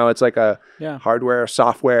product, and now it's like a hardware,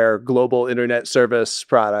 software, global internet service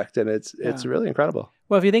product, and it's really incredible.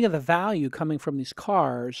 Well, if you think of the value coming from these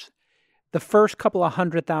cars, the first couple of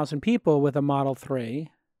 100,000 people with a Model 3.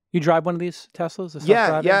 You drive one of these Teslas?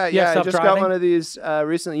 Yeah. I just got one of these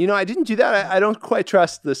recently. I didn't do that. I don't quite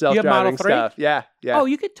trust the self-driving stuff. Yeah. Oh,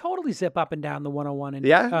 you could totally zip up and down the 101 and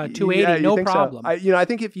 280, no problem. So? I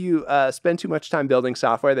think if you spend too much time building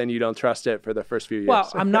software, then you don't trust it for the first few years. Well,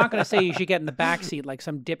 I'm not going to say you should get in the back seat like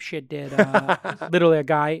some dipshit did. Literally, a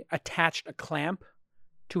guy attached a clamp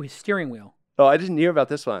to his steering wheel. Oh, I didn't hear about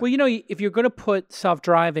this one. Well, if you're going to put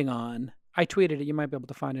self-driving on, I tweeted it. You might be able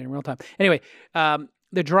to find it in real time. Anyway,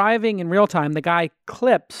 they're driving in real time. The guy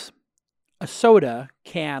clips a soda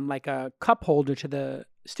can, like a cup holder, to the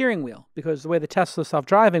steering wheel, because the way the Tesla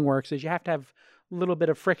self-driving works is you have to have a little bit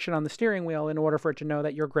of friction on the steering wheel in order for it to know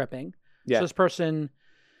that you're gripping. Yeah. So this person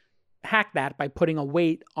hacked that by putting a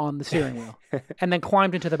weight on the steering wheel and then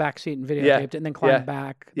climbed into the back seat and videotaped it and then climbed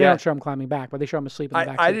back. They don't show him climbing back, but they show him asleep in the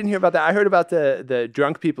back seat. I didn't hear about that. I heard about the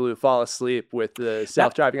drunk people who fall asleep with the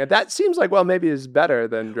self-driving. That seems like, maybe it's better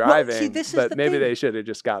than driving, but maybe they should have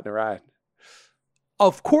just gotten a ride.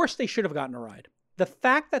 Of course they should have gotten a ride. The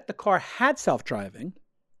fact that the car had self-driving,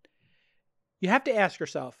 you have to ask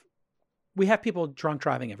yourself, we have people drunk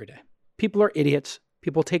driving every day. People are idiots.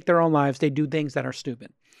 People take their own lives. They do things that are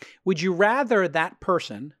stupid. Would you rather that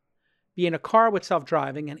person be in a car with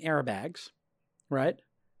self-driving and airbags, right?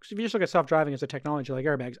 Because if you just look at self-driving as a technology like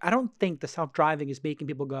airbags, I don't think the self-driving is making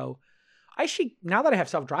people go, now that I have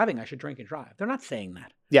self-driving, I should drink and drive. They're not saying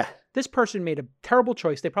that. Yeah. This person made a terrible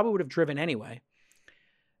choice. They probably would have driven anyway,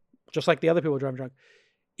 just like the other people driving drunk.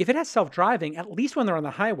 If it has self-driving, at least when they're on the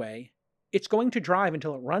highway, it's going to drive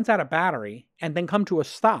until it runs out of battery and then come to a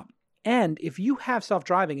stop. And if you have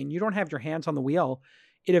self-driving and you don't have your hands on the wheel,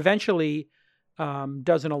 it eventually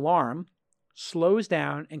does an alarm, slows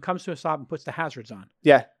down, and comes to a stop and puts the hazards on.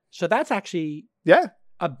 Yeah. So that's actually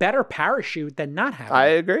a better parachute than not having I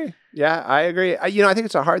agree. Yeah, I agree. I think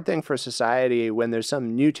it's a hard thing for society when there's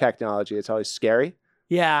some new technology. It's always scary.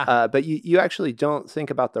 Yeah. But you actually don't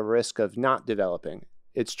think about the risk of not developing.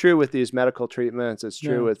 It's true with these medical treatments. It's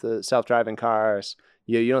true with the self-driving cars.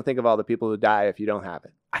 You don't think of all the people who die if you don't have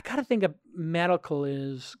it. I got to think of medical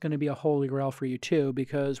is going to be a holy grail for you too,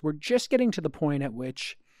 because we're just getting to the point at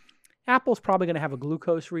which Apple's probably going to have a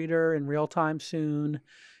glucose reader in real time soon,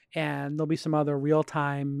 and there'll be some other real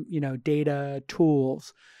time, data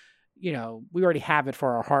tools. We already have it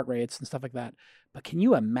for our heart rates and stuff like that. But can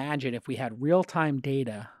you imagine if we had real time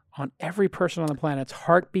data on every person on the planet's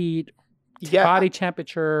heartbeat, body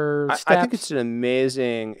temperature, steps? I think it's an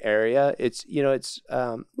amazing area. It's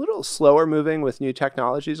a little slower moving with new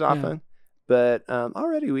technologies often, but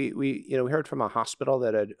already we heard from a hospital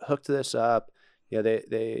that had hooked this up.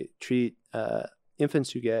 They treat infants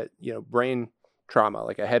who get brain trauma,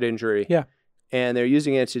 like a head injury, and they're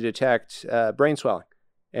using it to detect brain swelling.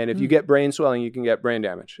 And if you get brain swelling, you can get brain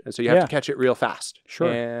damage. And so you have to catch it real fast. Sure.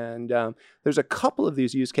 And there's a couple of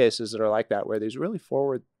these use cases that are like that, where these really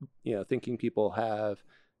forward, thinking people have,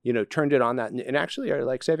 turned it on that and actually are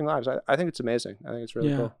like saving lives. I think it's amazing. I think it's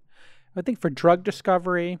really cool. I think for drug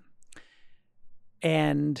discovery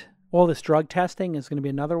and all this drug testing is going to be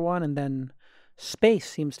another one. And then space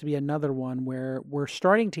seems to be another one where we're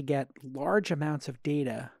starting to get large amounts of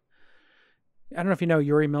data. I don't know if you know,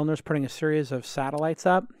 Yuri Milner's putting a series of satellites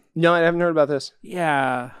up. No, I haven't heard about this.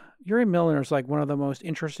 Yeah. Yuri Milner's like one of the most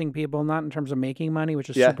interesting people, not in terms of making money, which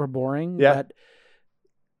is super boring, but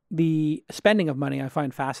the spending of money I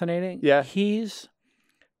find fascinating. Yeah. He's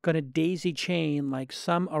going to daisy chain like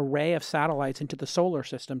some array of satellites into the solar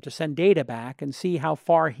system to send data back and see how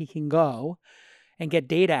far he can go and get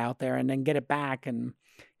data out there and then get it back. And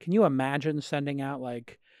can you imagine sending out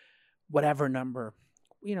like whatever number?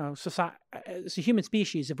 Society, as a human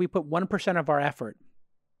species, if we put 1% of our effort,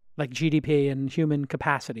 like GDP and human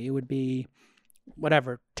capacity, it would be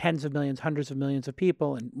whatever, tens of millions, hundreds of millions of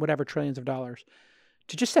people and whatever trillions of dollars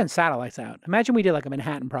to just send satellites out. Imagine we did like a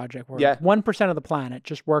Manhattan Project where 1% of the planet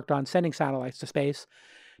just worked on sending satellites to space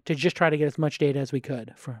to just try to get as much data as we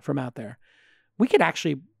could from out there. We could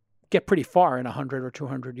actually get pretty far in 100 or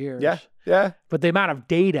 200 years. Yeah. But the amount of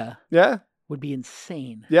data would be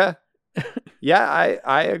insane. Yeah. Yeah,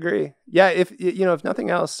 I agree. Yeah, if nothing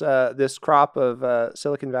else, this crop of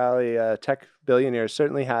Silicon Valley tech billionaires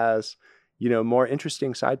certainly has, more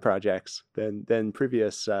interesting side projects than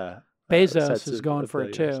previous. Bezos is going for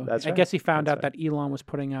it too. That's I right. guess he found out that Elon was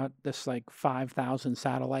putting out this like 5,000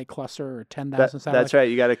 satellite cluster or 10,000 satellites. That's right.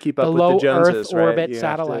 You got to keep up the with low the Joneses, Earth orbit right?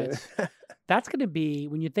 satellites. That's going to be,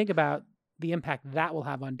 when you think about the impact that will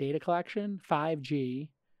have on data collection, 5G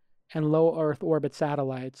and low Earth orbit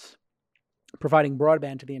satellites providing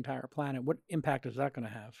broadband to the entire planet. What impact is that going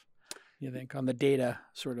to have, you think, on the data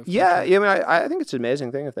sort of? Yeah, I mean, I think it's an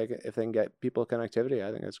amazing thing if they can get people connectivity.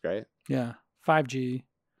 I think that's great. Yeah, 5G,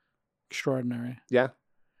 extraordinary. Yeah.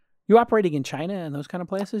 You operating in China and those kind of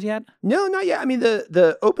places yet? No, not yet. I mean,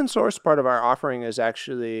 the open source part of our offering is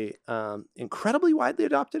actually incredibly widely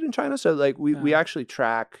adopted in China. So like we actually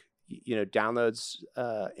track, downloads,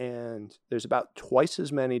 and there's about twice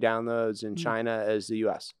as many downloads in China as the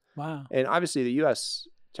US. Wow. And obviously the US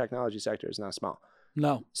technology sector is not small.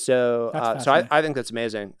 No. So I think that's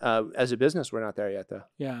amazing. As a business, we're not there yet though.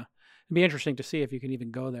 Yeah. It'd be interesting to see if you can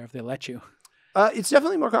even go there, if they let you. It's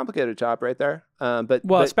definitely more complicated to operate there. But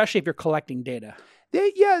especially if you're collecting data.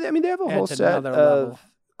 They have a whole set of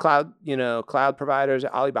cloud providers.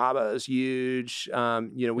 Alibaba is huge.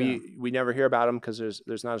 We never hear about them because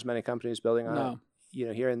there's not as many companies building on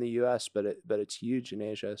it, here in the US, but it's huge in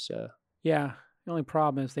Asia. So yeah. The only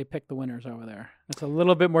problem is they pick the winners over there. It's a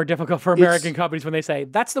little bit more difficult for American companies when they say,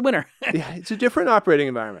 that's the winner. Yeah, it's a different operating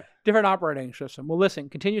environment. Different operating system. Well, listen,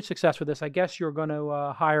 continued success with this. I guess you're going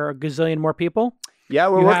to hire a gazillion more people. Yeah,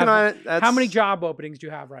 we're working on it. How many job openings do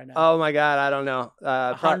you have right now? Oh, my God. I don't know.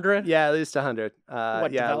 100? Yeah, at least 100.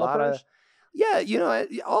 What, yeah, developers?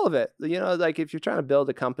 All of it. Like if you're trying to build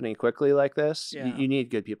a company quickly like this, you need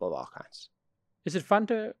good people of all kinds. Is it fun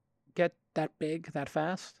to get that big that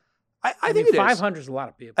fast? I think it is. 500 is a lot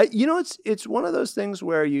of people. It's one of those things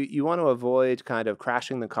where you want to avoid kind of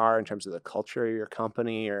crashing the car in terms of the culture of your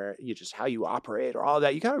company or just how you operate or all of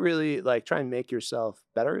that. You kind of really like try and make yourself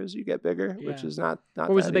better as you get bigger, which is not What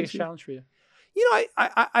was the biggest easy. challenge for you?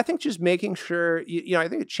 I think just making sure, I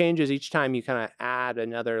think it changes each time you kind of add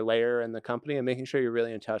another layer in the company and making sure you're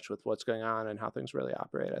really in touch with what's going on and how things really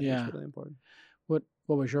operate. I think is really important. What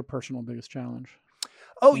was your personal biggest challenge?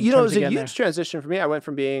 Oh, it was a huge transition for me. I went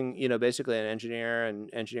from being, basically an engineer and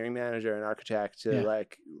engineering manager and architect to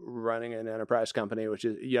like running an enterprise company, which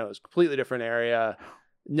is, it's a completely different area.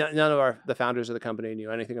 None of the founders of the company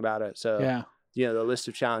knew anything about it. So, the list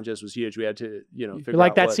of challenges was huge. We had to, figure out. You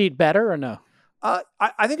like that seat better or no?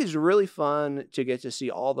 I think it's really fun to get to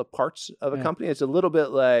see all the parts of a company. It's a little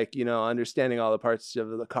bit like, understanding all the parts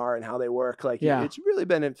of the car and how they work. Like, it's really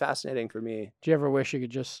been fascinating for me. Do you ever wish you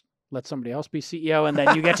could just let somebody else be CEO and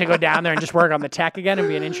then you get to go down there and just work on the tech again and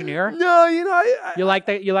be an engineer? No, you like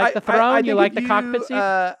the throne? You like the cockpit seat?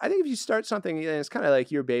 I think if you start something, it's kind of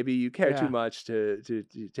like your baby. You care too much to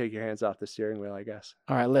take your hands off the steering wheel, I guess.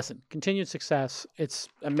 All right, listen, continued success. It's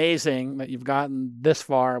amazing that you've gotten this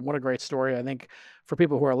far. What a great story. I think for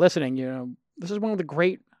people who are listening, this is one of the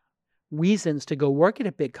great reasons to go work at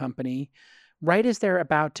a big company right as they're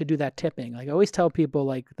about to do that tipping. Like I always tell people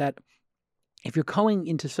like that, if you're coming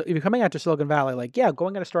out to Silicon Valley,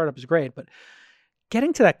 going at a startup is great, but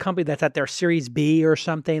getting to that company that's at their Series B or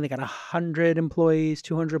something, they got 100 employees,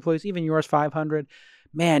 200 employees, even yours 500,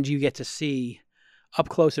 man, do you get to see up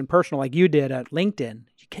close and personal like you did at LinkedIn.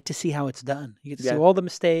 You get to see how it's done. You get to see all the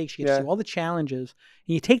mistakes. You get to see all the challenges.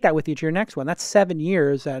 And you take that with you to your next one. That's 7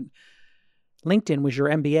 years at LinkedIn was your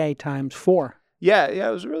MBA times 4. Yeah,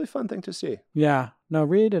 it was a really fun thing to see. Yeah. No,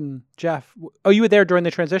 Reed and Jeff. Oh, you were there during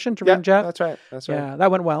the transition to Reed and Jeff? That's right. Yeah, that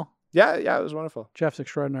went well. Yeah, it was wonderful. Jeff's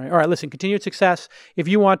extraordinary. All right, listen, continued success. If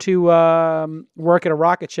you want to work at a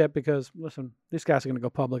rocket ship, because, listen, these guys are going to go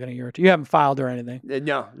public in a year or two. You haven't filed or anything.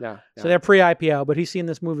 No. So they're pre-IPO, but he's seen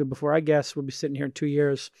this movie before. I guess we'll be sitting here in 2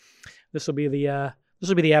 years. This will be the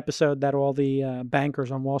episode that all the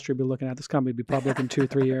bankers on Wall Street will be looking at. This company will be public in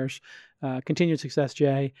 2-3 years. Continued success,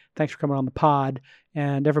 Jay. Thanks for coming on the pod.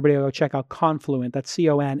 And everybody go check out Confluent. That's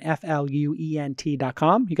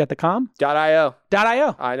CONFLUENT.com. You got the com? .io.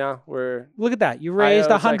 I know. Look at that. You raised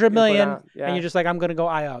 $100 million, and you're just like, I'm going to go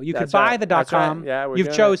IO. You could buy the .com. Right. Yeah,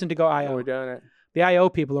 you've chosen to go IO. We're doing it. The IO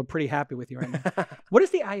people are pretty happy with you right now. What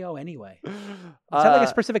is the IO anyway? Is that like a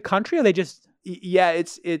specific country, or they just... Yeah,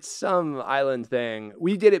 it's some island thing.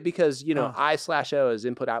 We did it because, I/O is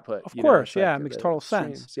input output. Of course, yeah, it makes total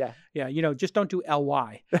sense. Streams. Yeah. Yeah, just don't do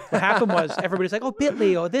ly. What happened was everybody's like, oh,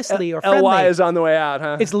 bit.ly or thisly or friendly. ly is on the way out,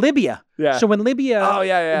 huh? It's Libya. Yeah. So when Libya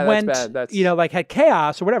went, that's bad. That's... had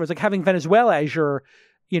chaos or whatever, it's like having Venezuela as your,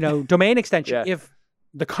 domain extension. Yeah. If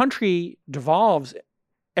the country devolves,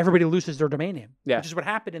 everybody loses their domain name, which is what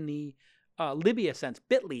happened in the Libya sense.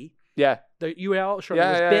 Bit.ly. Yeah. The URL short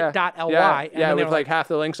was bit.ly. Yeah, with like half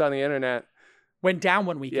the links on the internet. Went down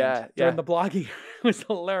one weekend during the blogging. It was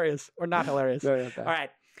hilarious. Or not hilarious. No, not bad. All right.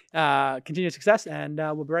 Continued success, and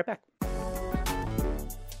we'll be right back.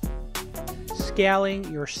 Scaling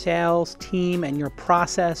your sales team and your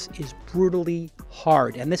process is brutally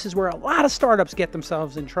hard. And this is where a lot of startups get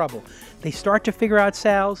themselves in trouble. They start to figure out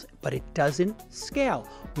sales, but it doesn't scale.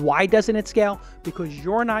 Why doesn't it scale? Because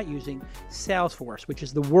you're not using Salesforce, which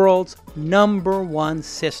is the world's #1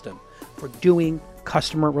 system for doing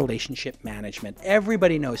customer relationship management.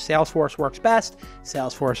 Everybody knows Salesforce works best.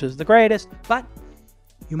 Salesforce is the greatest. But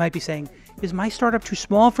you might be saying, is my startup too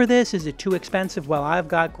small for this? Is it too expensive? Well, I've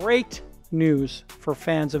got great news for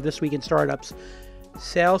fans of This Week in Startups.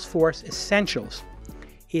 Salesforce Essentials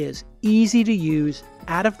is easy to use,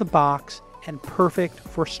 out of the box, and perfect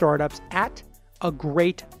for startups at a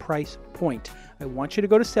great price point. I want you to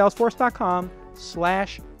go to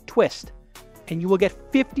salesforce.com/twist, and you will get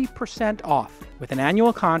 50% off with an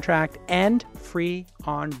annual contract and free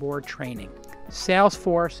onboard training.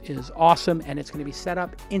 Salesforce is awesome, and it's going to be set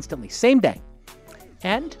up instantly, same day.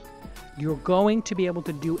 And you're going to be able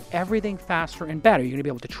to do everything faster and better. You're going to be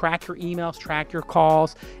able to track your emails, track your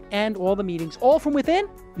calls, and all the meetings, all from within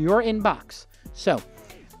your inbox. So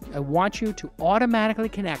I want you to automatically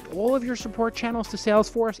connect all of your support channels to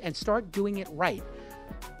Salesforce and start doing it right.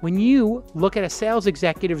 When you look at a sales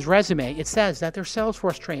executive's resume, it says that they're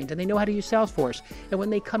Salesforce trained and they know how to use Salesforce. And when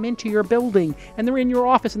they come into your building and they're in your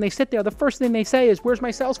office and they sit there, the first thing they say is, where's my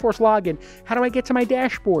Salesforce login? How do I get to my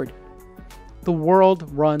dashboard? The world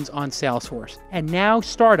runs on Salesforce. And now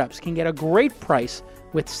startups can get a great price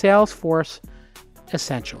with Salesforce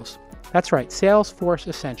Essentials. That's right, Salesforce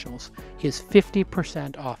Essentials is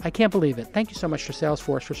 50% off. I can't believe it. Thank you so much to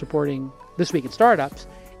Salesforce for supporting This Week in Startups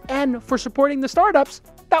and for supporting the startups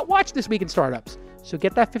that watch This Week in Startups. So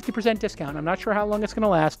get that 50% discount. I'm not sure how long it's going to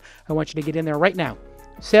last. I want you to get in there right now.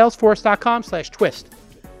 Salesforce.com/twist.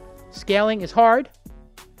 Scaling is hard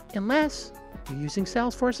unless you're using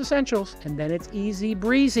Salesforce Essentials, and then it's easy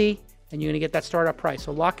breezy, and you're going to get that startup price.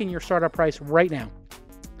 So lock in your startup price right now.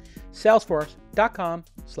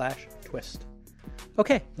 Salesforce.com/twist.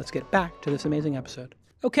 Okay, let's get back to this amazing episode.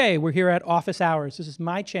 Okay, we're here at Office Hours. This is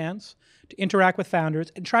my chance to interact with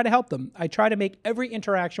founders and try to help them. I try to make every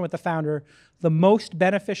interaction with the founder the most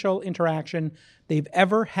beneficial interaction they've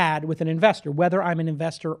ever had with an investor, whether I'm an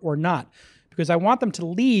investor or not, because I want them to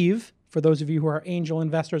leave. For those of you who are angel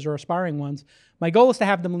investors or aspiring ones, my goal is to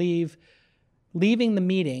have them leaving the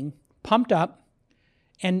meeting pumped up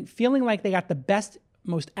and feeling like they got the best,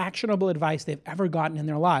 most actionable advice they've ever gotten in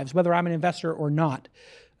their lives, whether I'm an investor or not.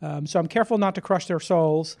 So I'm careful not to crush their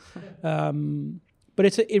souls. But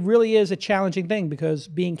it really is a challenging thing, because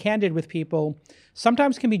being candid with people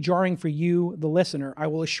sometimes can be jarring for you, the listener. I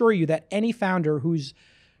will assure you that any founder who's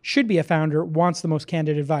should be a founder wants the most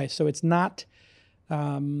candid advice. So it's not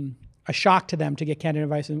a shock to them to get candid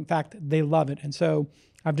advice. In fact, they love it. And so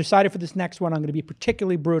I've decided for this next one, I'm going to be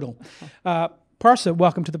particularly brutal. Parsa,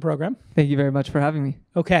 welcome to the program. Thank you very much for having me.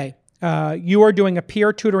 Okay. You are doing a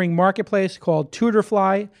peer tutoring marketplace called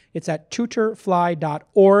Tutorfly. It's at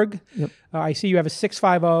tutorfly.org. Yep. I see you have a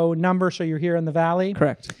 650 number, so you're here in the Valley.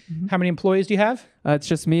 Correct. Mm-hmm. How many employees do you have? It's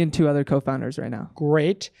just me and 2 other co-founders right now.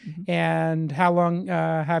 Great. Mm-hmm. And how long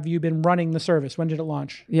have you been running the service? When did it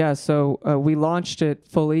launch? Yeah, so we launched it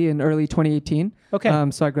fully in early 2018. Okay.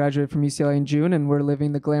 So I graduated from UCLA in June, and we're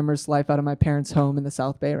living the glamorous life out of my parents' home in the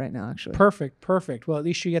South Bay right now, actually. Perfect. Well, at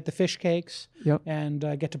least you get the fish cakes. Yep.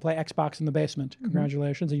 And get to play Xbox in the basement.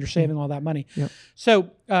 Congratulations. Mm-hmm. And you're saving all that money. Yep.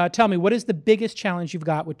 So tell me, what is the biggest challenge you've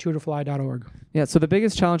got with tutorfly.org? Yeah, so the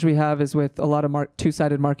biggest challenge we have is with a lot of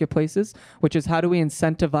two-sided marketplaces, which is how do we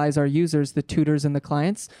incentivize our users, the tutors and the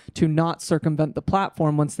clients, to not circumvent the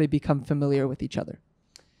platform once they become familiar with each other?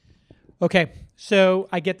 Okay, so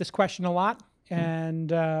I get this question a lot,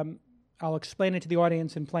 and I'll explain it to the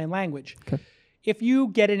audience in plain language. Okay. If you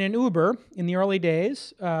get in an Uber in the early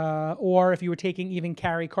days, or if you were taking even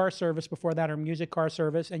Carry car service before that, or music car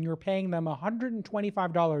service, and you were paying them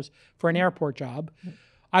 $125 for an airport job,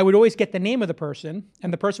 I would always get the name of the person,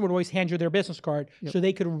 and the person would always hand you their business card so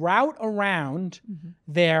they could route around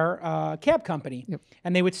their cab company.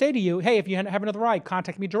 And they would say to you, hey, if you have another ride,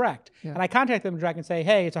 contact me direct. And I contact them direct and say,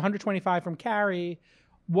 hey, it's $125 from Carrie.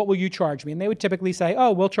 What will you charge me? And they would typically say,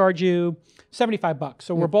 oh, we'll charge you $75.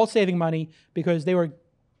 So we're both saving money because they were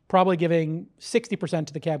probably giving 60%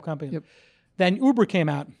 to the cab company. Then Uber came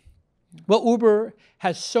out. Well, Uber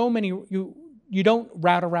has so many, you don't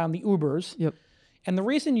route around the Ubers. And the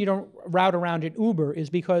reason you don't route around an Uber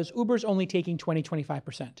is because Uber's only taking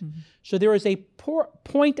 25%. So there is a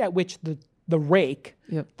point at which the rake,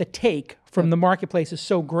 the take from the marketplace is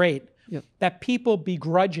so great that people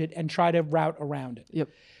begrudge it and try to route around it.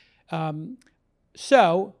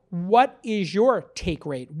 So what is your take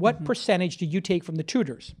rate? What percentage do you take from the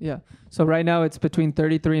tutors? So right now it's between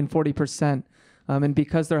 33 and 40%. And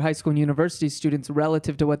because they're high school and university students,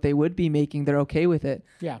 relative to what they would be making, they're okay with it.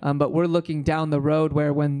 But we're looking down the road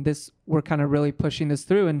where we're kind of really pushing this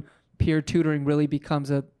through, and peer tutoring really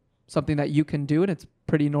becomes something that you can do, and it's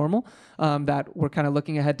pretty normal. That we're kind of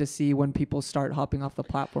looking ahead to see when people start hopping off the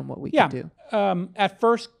platform, what we can do. At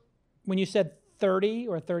first, when you said 30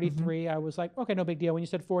 or 33, I was like, okay, no big deal. When you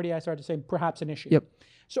said 40, I started to say perhaps an issue.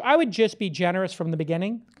 So I would just be generous from the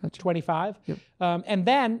beginning, 25. And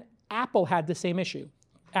then Apple had the same issue.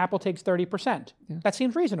 Apple takes 30%. That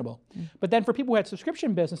seems reasonable. But then for people who had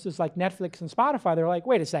subscription businesses like Netflix and Spotify, they're like,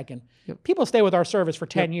 wait a second. People stay with our service for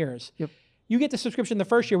 10 years. You get the subscription the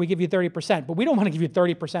first year, we give you 30%, but we don't want to give you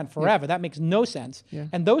 30% forever. That makes no sense.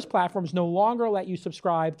 And those platforms no longer let you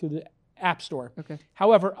subscribe through the App Store.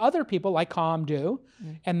 However, other people like Calm do,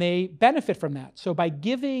 and they benefit from that. So by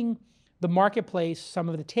giving the marketplace some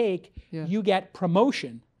of the take, you get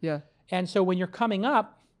promotion. And so when you're coming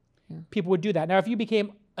up, people would do that. Now, if you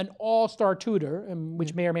became an all-star tutor,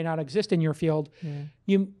 which may or may not exist in your field,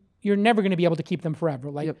 you're never going to be able to keep them forever.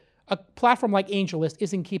 Like a platform like AngelList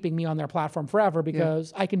isn't keeping me on their platform forever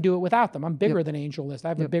because I can do it without them. I'm bigger than AngelList. I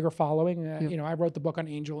have a bigger following. You know, I wrote the book on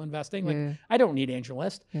angel investing. I don't need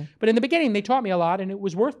AngelList. But in the beginning, they taught me a lot, and it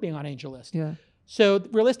was worth being on AngelList. So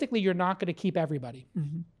realistically, you're not going to keep everybody.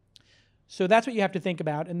 So that's what you have to think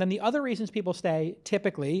about. And then the other reasons people stay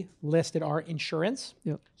typically listed are insurance.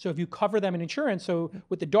 So if you cover them in insurance, so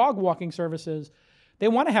with the dog walking services, they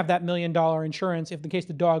want to have that $1 million insurance if in case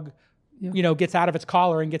the dog gets out of its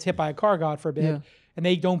collar and gets hit by a car, God forbid, and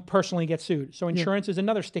they don't personally get sued. So insurance is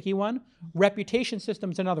another sticky one. Reputation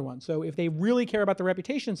system is another one. So if they really care about the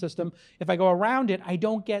reputation system, if I go around it, I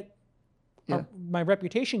don't get my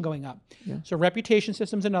reputation going up. So reputation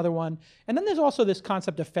system's another one. And then there's also this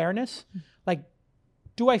concept of fairness. Like,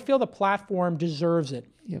 do I feel the platform deserves it?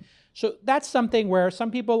 So that's something where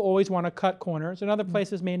some people always want to cut corners and other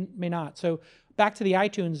places may not. So back to the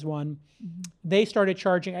iTunes one, they started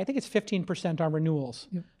charging, I think it's 15% on renewals.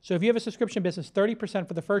 So if you have a subscription business, 30%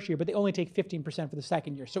 for the first year, but they only take 15% for the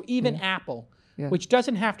second year. So even Apple, which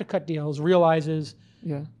doesn't have to cut deals, realizes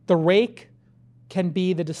the rake can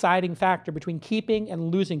be the deciding factor between keeping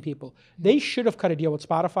and losing people. They should have cut a deal with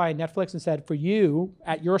Spotify and Netflix and said, for you,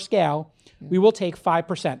 at your scale, we will take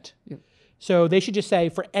 5%. So they should just say,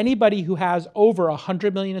 for anybody who has over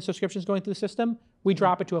 100 million in subscriptions going through the system, we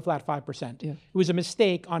drop it to a flat 5%. It was a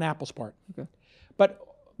mistake on Apple's part. But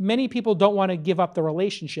many people don't want to give up the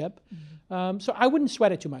relationship. So I wouldn't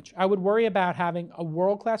sweat it too much. I would worry about having a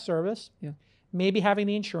world-class service, maybe having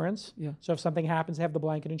the insurance. So if something happens, have the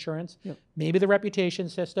blanket insurance. Maybe the reputation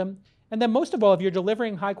system. And then most of all, if you're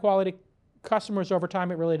delivering high-quality customers over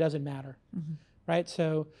time, it really doesn't matter, right?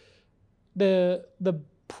 So the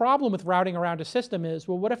problem with routing around a system is,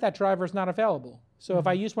 well, what if that driver is not available? So if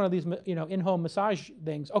I use one of these, in-home massage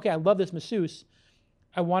things, okay, I love this masseuse,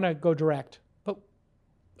 I want to go direct. But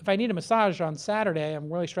if I need a massage on Saturday,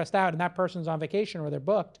 I'm really stressed out, and that person's on vacation or they're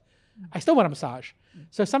booked, I still want a massage.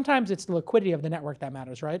 So sometimes it's the liquidity of the network that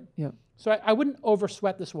matters, right? So I wouldn't over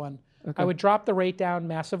sweat this one. I would drop the rate down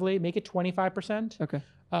massively, make it 25%,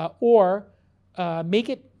 or make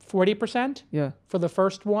it 40% for the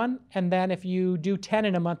first one. And then if you do 10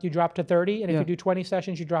 in a month, you drop to 30. And if you do 20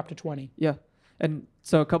 sessions, you drop to 20. And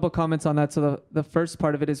so a couple comments on that. So the first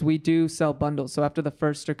part of it is we do sell bundles. So after the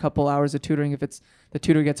first or couple hours of tutoring, if the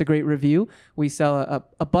tutor gets a great review, we sell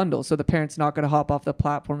a bundle. So the parent's not going to hop off the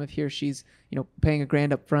platform if he or she's paying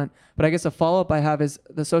 $1,000 up front. But I guess a follow-up I have is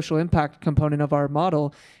the social impact component of our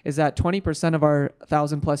model is that 20% of our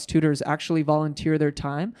 1,000+ tutors actually volunteer their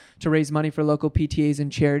time to raise money for local PTAs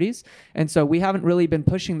and charities. And so we haven't really been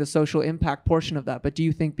pushing the social impact portion of that. But do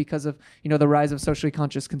you think because of the rise of socially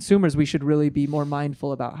conscious consumers, we should really be more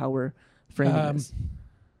mindful about how we're framing this?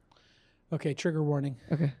 Okay, trigger warning.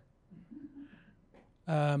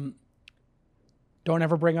 Don't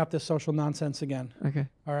ever bring up this social nonsense again. Okay.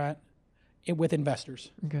 All right. With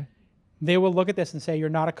investors. Okay. They will look at this and say you're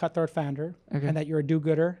not a cutthroat founder Okay. and that you're a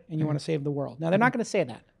do-gooder and you want to save the world. Now, they're not going to say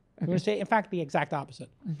that. They're going to say, in fact, the exact opposite.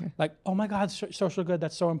 Okay. Like, oh my God, social good,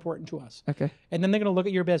 that's so important to us. Okay. And then they're going to look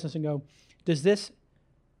at your business and go, does this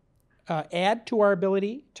add to our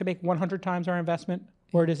ability to make 100 times our investment,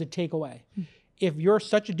 or does it take away? If you're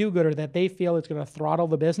such a do-gooder that they feel it's going to throttle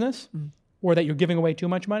the business, or that you're giving away too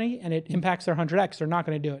much money and it impacts their 100x, they're not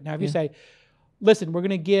going to do it. Now, if you say, listen, we're going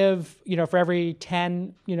to give, for every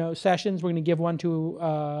 10, sessions, we're going to give one to,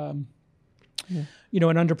 an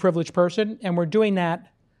underprivileged person, and we're doing that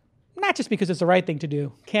not just because it's the right thing to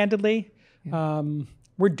do. Candidly,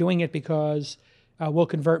 we're doing it because we'll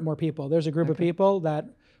convert more people. There's a group of people that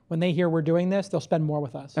when they hear we're doing this, they'll spend more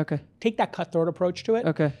with us. Okay. Take that cutthroat approach to it.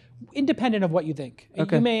 Okay. Independent of what you think.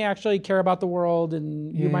 Okay. You may actually care about the world,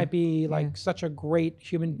 and you might be like Yeah. such a great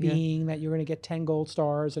human being that you're going to get 10 gold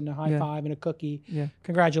stars and a high five and a cookie. Yeah.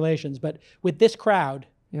 Congratulations. But with this crowd,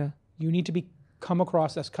 Yeah. you need to come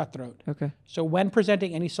across as cutthroat. Okay. So when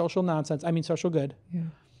presenting any social nonsense, I mean social good, Yeah.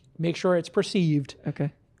 make sure it's perceived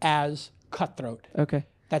Okay. as cutthroat. Okay.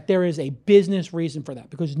 That there is a business reason for that,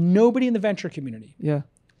 because nobody in the venture community Yeah.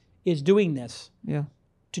 is doing this Yeah.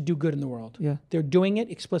 to do good in the world. Yeah. They're doing it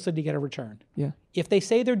explicitly to get a return. Yeah. If they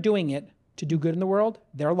say they're doing it to do good in the world,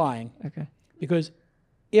 they're lying. Okay. Because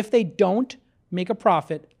if they don't make a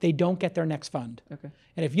profit, they don't get their next fund. Okay.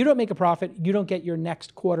 And if you don't make a profit, you don't get your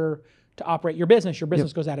next quarter to operate your business. Your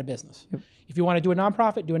business goes out of business. Yep. If you want to do a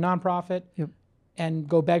nonprofit, do a nonprofit. Yep. And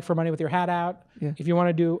go beg for money with your hat out. Yeah. If you want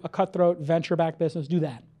to do a cutthroat venture-backed business, do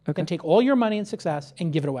that. Okay. Then take all your money and success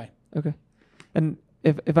and give it away. Okay. And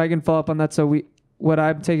if I can follow up on that, so what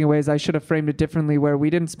I'm taking away is I should have framed it differently, where we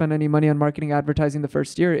didn't spend any money on marketing advertising the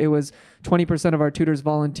first year. It was 20% of our tutors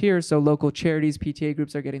volunteer, so local charities, PTA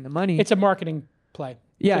groups are getting the money. It's a marketing play.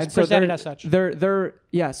 Yeah, Just and so present it as such.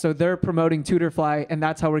 So they're promoting Tutorfly, and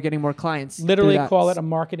that's how we're getting more clients. Literally through that. call it a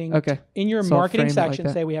marketing. Okay. In your So I'll marketing frame it like section,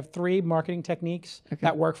 that. say we have 3 marketing techniques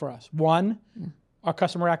that work for us. 1, our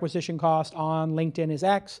customer acquisition cost on LinkedIn is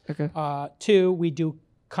X. Okay. 2, we do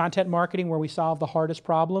content marketing where we solve the hardest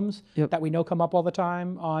problems Yep. that we know come up all the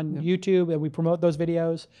time on YouTube, and we promote those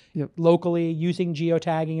videos Yep. locally using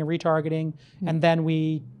geotagging and retargeting, and then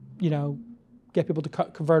we, get people to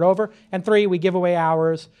convert over. And 3, we give away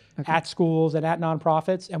hours at schools and at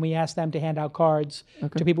nonprofits, and we ask them to hand out cards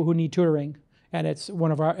to people who need tutoring. And it's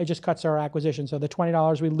it just cuts our acquisition. So the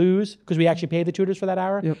 $20 we lose, because we actually pay the tutors for that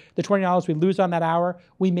hour, the $20 we lose on that hour,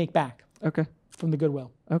 we make back Okay. from the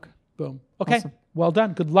goodwill. Okay. Boom. Okay. Awesome. Well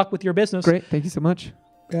done. Good luck with your business. Great. Thank you so much.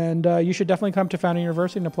 And you should definitely come to Founding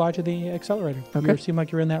University and apply to the accelerator. Okay. You seem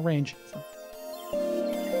like you're in that range.